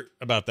wonder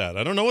about that.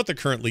 I don't know what the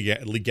current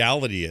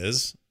legality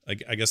is.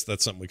 I guess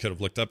that's something we could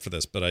have looked up for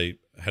this, but I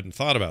hadn't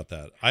thought about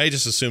that. I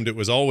just assumed it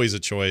was always a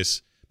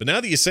choice. But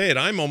now that you say it,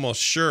 I'm almost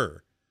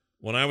sure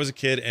when I was a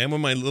kid and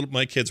when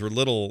my kids were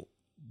little,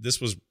 this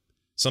was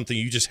something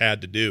you just had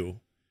to do.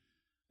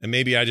 And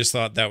maybe I just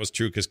thought that was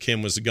true because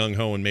Kim was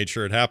gung-ho and made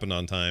sure it happened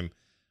on time.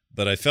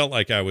 But I felt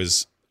like I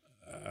was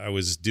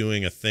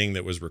doing a thing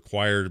that was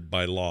required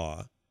by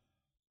law,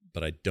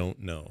 but I don't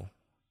know.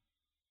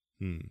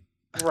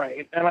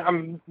 Right.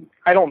 And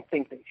I don't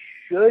think they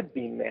should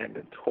be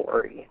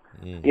mandatory.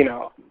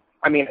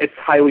 I mean, it's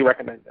highly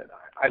recommended.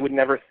 I would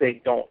never say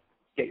don't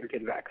get your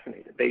kid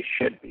vaccinated. They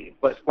should be.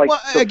 But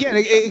again,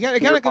 it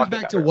kind of comes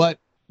back to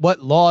what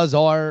laws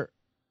are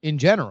in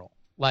general.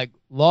 Like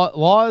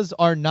laws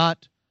are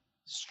not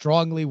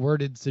strongly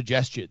worded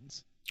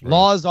suggestions. Right.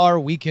 Laws are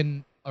we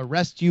can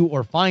arrest you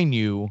or fine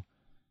you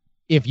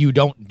if you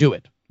don't do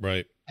it.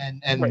 Right.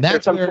 And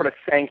that's some sort of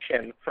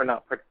sanction for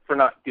not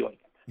doing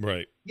it.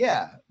 Right.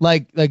 Yeah.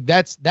 Like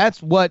that's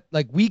what,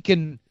 like, we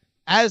can,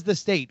 as the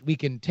state, we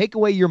can take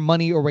away your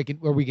money or we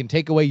can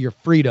take away your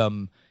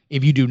freedom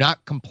if you do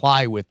not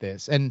comply with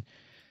this. And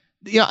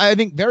I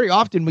think very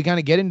often we kind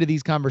of get into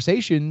these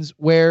conversations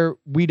where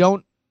we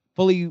don't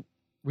fully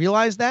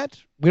realize that.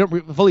 We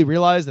don't fully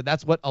realize that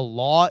that's what a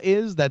law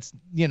is. That's,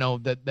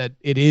 that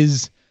it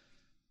is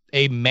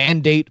a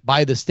mandate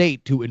by the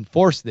state to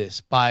enforce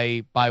this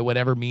by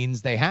whatever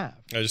means they have.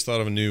 I just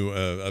thought of a new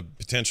a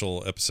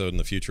potential episode in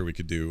the future we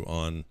could do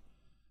on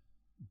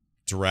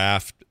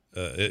draft.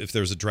 If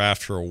there's a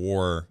draft for a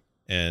war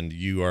and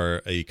you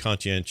are a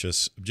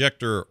conscientious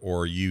objector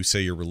or you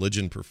say your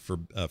religion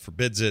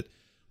forbids it,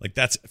 like,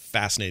 that's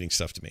fascinating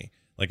stuff to me.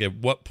 Like, at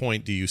what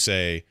point do you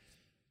say,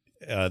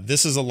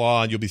 this is a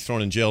law and you'll be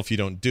thrown in jail if you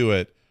don't do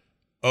it?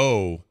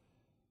 Oh,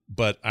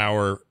 but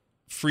our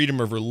freedom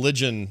of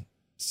religion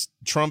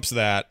trumps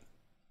that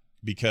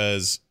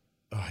because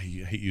I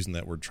hate using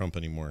that word Trump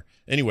anymore.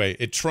 Anyway,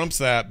 it trumps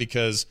that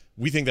because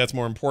we think that's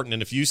more important.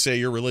 And if you say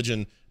your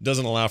religion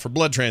doesn't allow for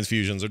blood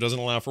transfusions or doesn't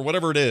allow for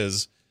whatever it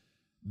is,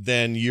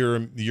 then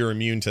you're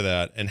immune to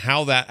that. And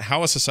how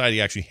a society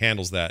actually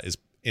handles that is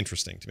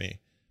interesting to me.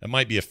 That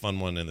might be a fun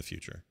one in the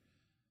future.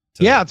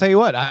 Yeah, I'll tell you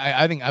what.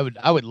 I think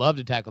I would love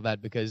to tackle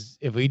that, because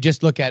if we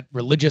just look at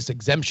religious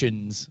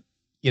exemptions,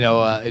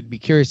 I'd be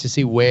curious to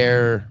see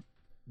where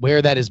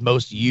that is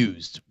most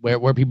used,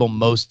 where people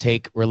most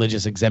take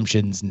religious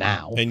exemptions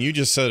now. And you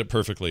just said it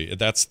perfectly.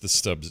 That's the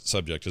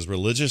subject, is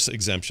religious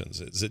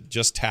exemptions. Is it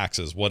just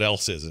taxes? What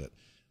else is it?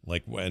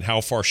 Like, and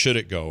how far should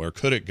it go or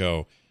could it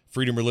go?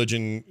 Freedom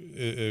religion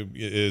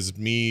is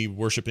me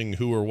worshiping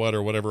who or what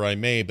or whatever I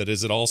may, but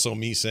is it also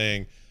me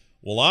saying,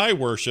 well, I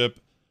worship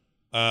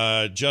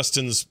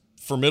Justin's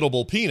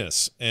formidable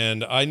penis,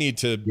 and I need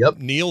to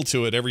kneel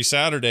to it every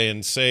Saturday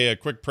and say a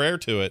quick prayer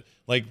to it.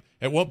 Like,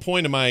 at what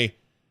point am I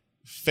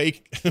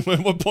at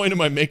what point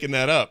am I making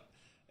that up?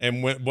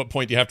 And what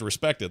point do you have to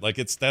respect it? Like,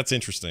 that's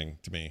interesting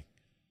to me.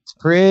 It's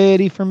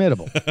pretty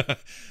formidable.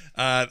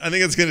 I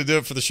think that's going to do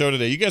it for the show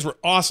today. You guys were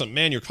awesome,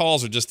 man. Your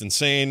calls are just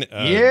insane.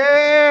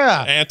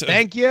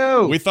 Thank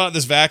you. We thought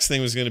this Vax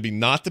thing was going to be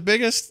not the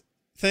biggest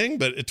thing,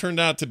 but it turned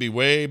out to be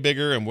way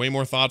bigger and way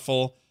more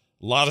thoughtful.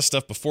 A lot of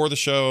stuff before the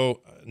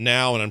show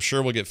now, and I'm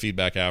sure we'll get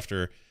feedback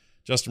after.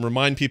 Justin,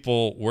 remind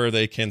people where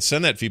they can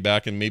send that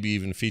feedback and maybe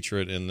even feature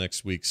it in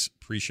next week's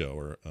pre-show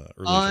or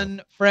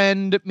early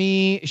Unfriend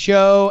me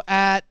show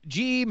at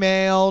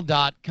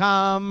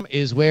gmail.com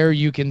is where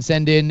you can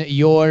send in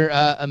your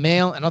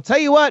mail. And I'll tell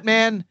you what,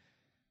 man,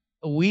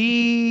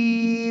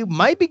 we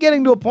might be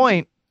getting to a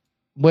point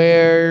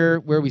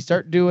where we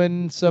start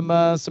doing some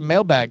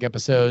mailbag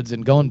episodes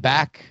and going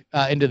back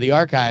into the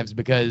archives,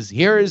 because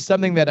here is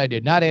something that I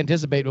did not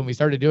anticipate when we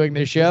started doing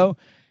this show,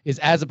 is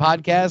as a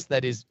podcast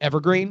that is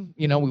evergreen.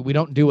 You know, we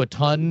don't do a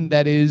ton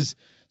that is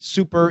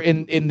super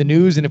in the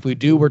news, and if we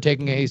do, we're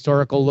taking a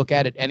historical look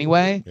at it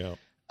anyway.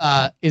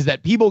 Is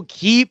that people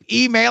keep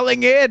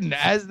emailing in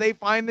as they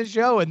find the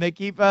show, and they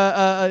keep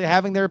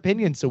having their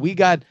opinions. So we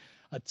got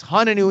a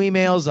ton of new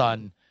emails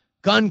on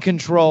gun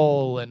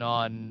control and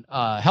on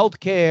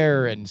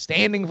healthcare and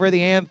standing for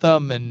the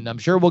anthem, and I'm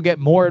sure we'll get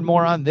more and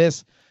more on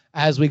this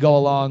as we go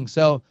along.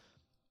 So,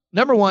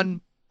 number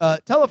one,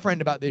 tell a friend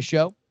about this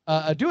show.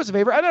 Do us a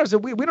favor. I know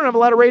we don't have a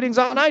lot of ratings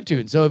on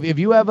iTunes, so if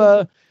you have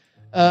a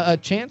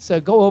chance,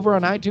 go over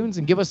on iTunes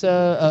and give us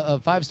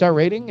a 5-star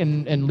rating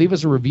and leave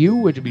us a review,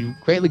 which would be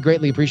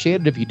greatly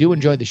appreciated if you do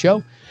enjoy the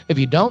show. If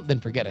you don't,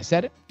 then forget I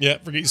said it. Yeah,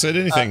 forget you said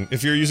anything.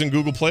 If you're using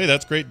Google Play,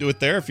 that's great. Do it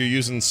there. If you're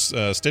using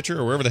Stitcher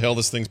or wherever the hell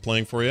this thing's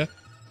playing for you,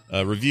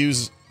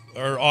 reviews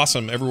are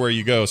awesome everywhere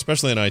you go,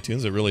 especially on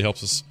iTunes. It really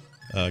helps us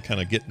kind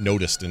of get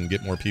noticed and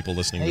get more people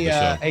listening to the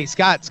show. Hey,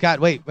 Scott,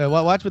 wait,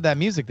 watch with that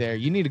music there.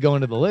 You need to go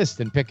into the list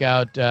and pick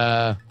out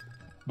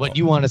what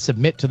you want to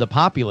submit to the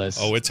populace.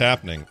 Oh, it's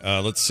happening.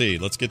 Let's see.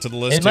 Let's get to the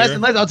list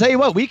unless, I'll tell you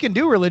what, we can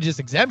do religious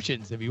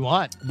exemptions if you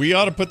want. We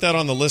ought to put that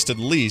on the list at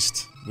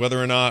least.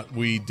 Whether or not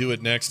we do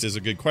it next is a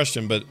good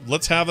question, but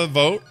let's have a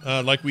vote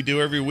like we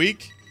do every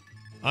week.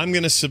 I'm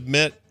going to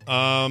submit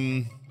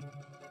online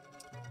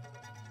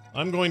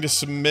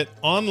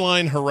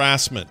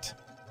harassment.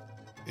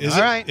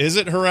 Is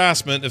it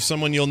harassment if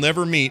someone you'll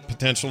never meet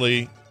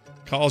potentially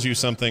calls you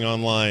something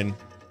online?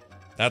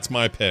 That's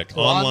my pick.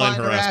 Online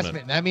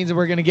harassment. That means that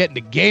we're going to get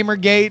into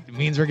Gamergate. It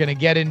means we're going to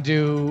get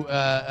into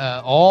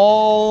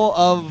all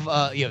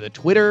of the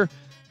Twitter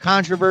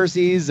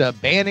controversies,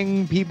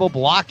 banning people,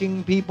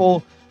 blocking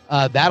people.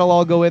 That'll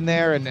all go in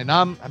there. And you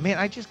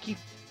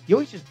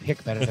always just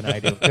pick better than I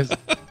do, because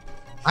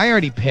I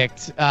already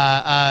picked.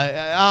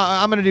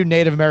 I'm going to do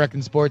Native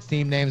American sports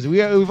team names.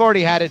 We've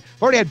already had it.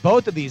 We've already had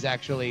both of these,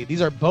 actually.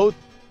 These are both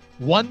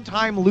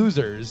one-time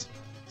losers.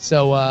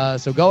 So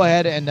go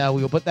ahead and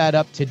we will put that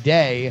up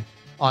today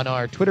on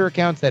our Twitter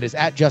accounts. That is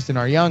at Justin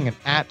R. Young and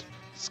at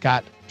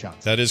Scott Johnson.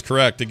 That is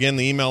correct. Again,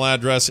 the email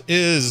address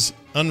is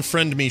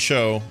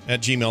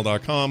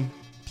unfriendmeshow@gmail.com.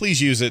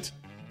 Please use it.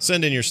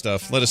 Send in your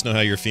stuff. Let us know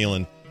how you're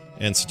feeling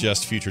and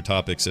suggest future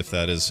topics if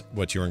that is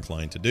what you're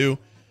inclined to do.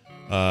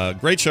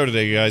 Great show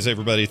today, guys,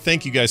 everybody.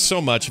 Thank you guys so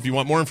much. If you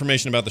want more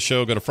information about the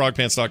show, go to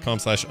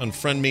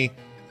frogpants.com/unfriendme.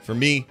 For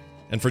me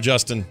and for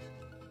Justin,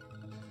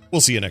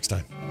 we'll see you next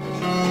time.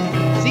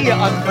 See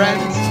ya,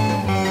 unfriends.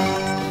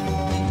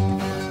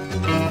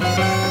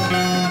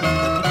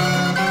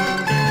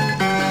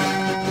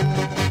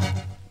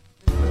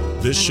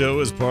 This show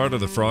is part of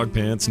the Frog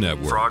Pants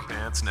Network. Frog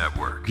Pants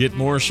Network. Get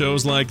more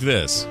shows like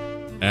this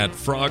at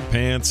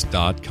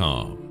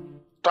frogpants.com.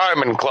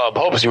 Diamond Club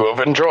hopes you have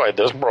enjoyed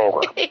this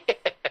program.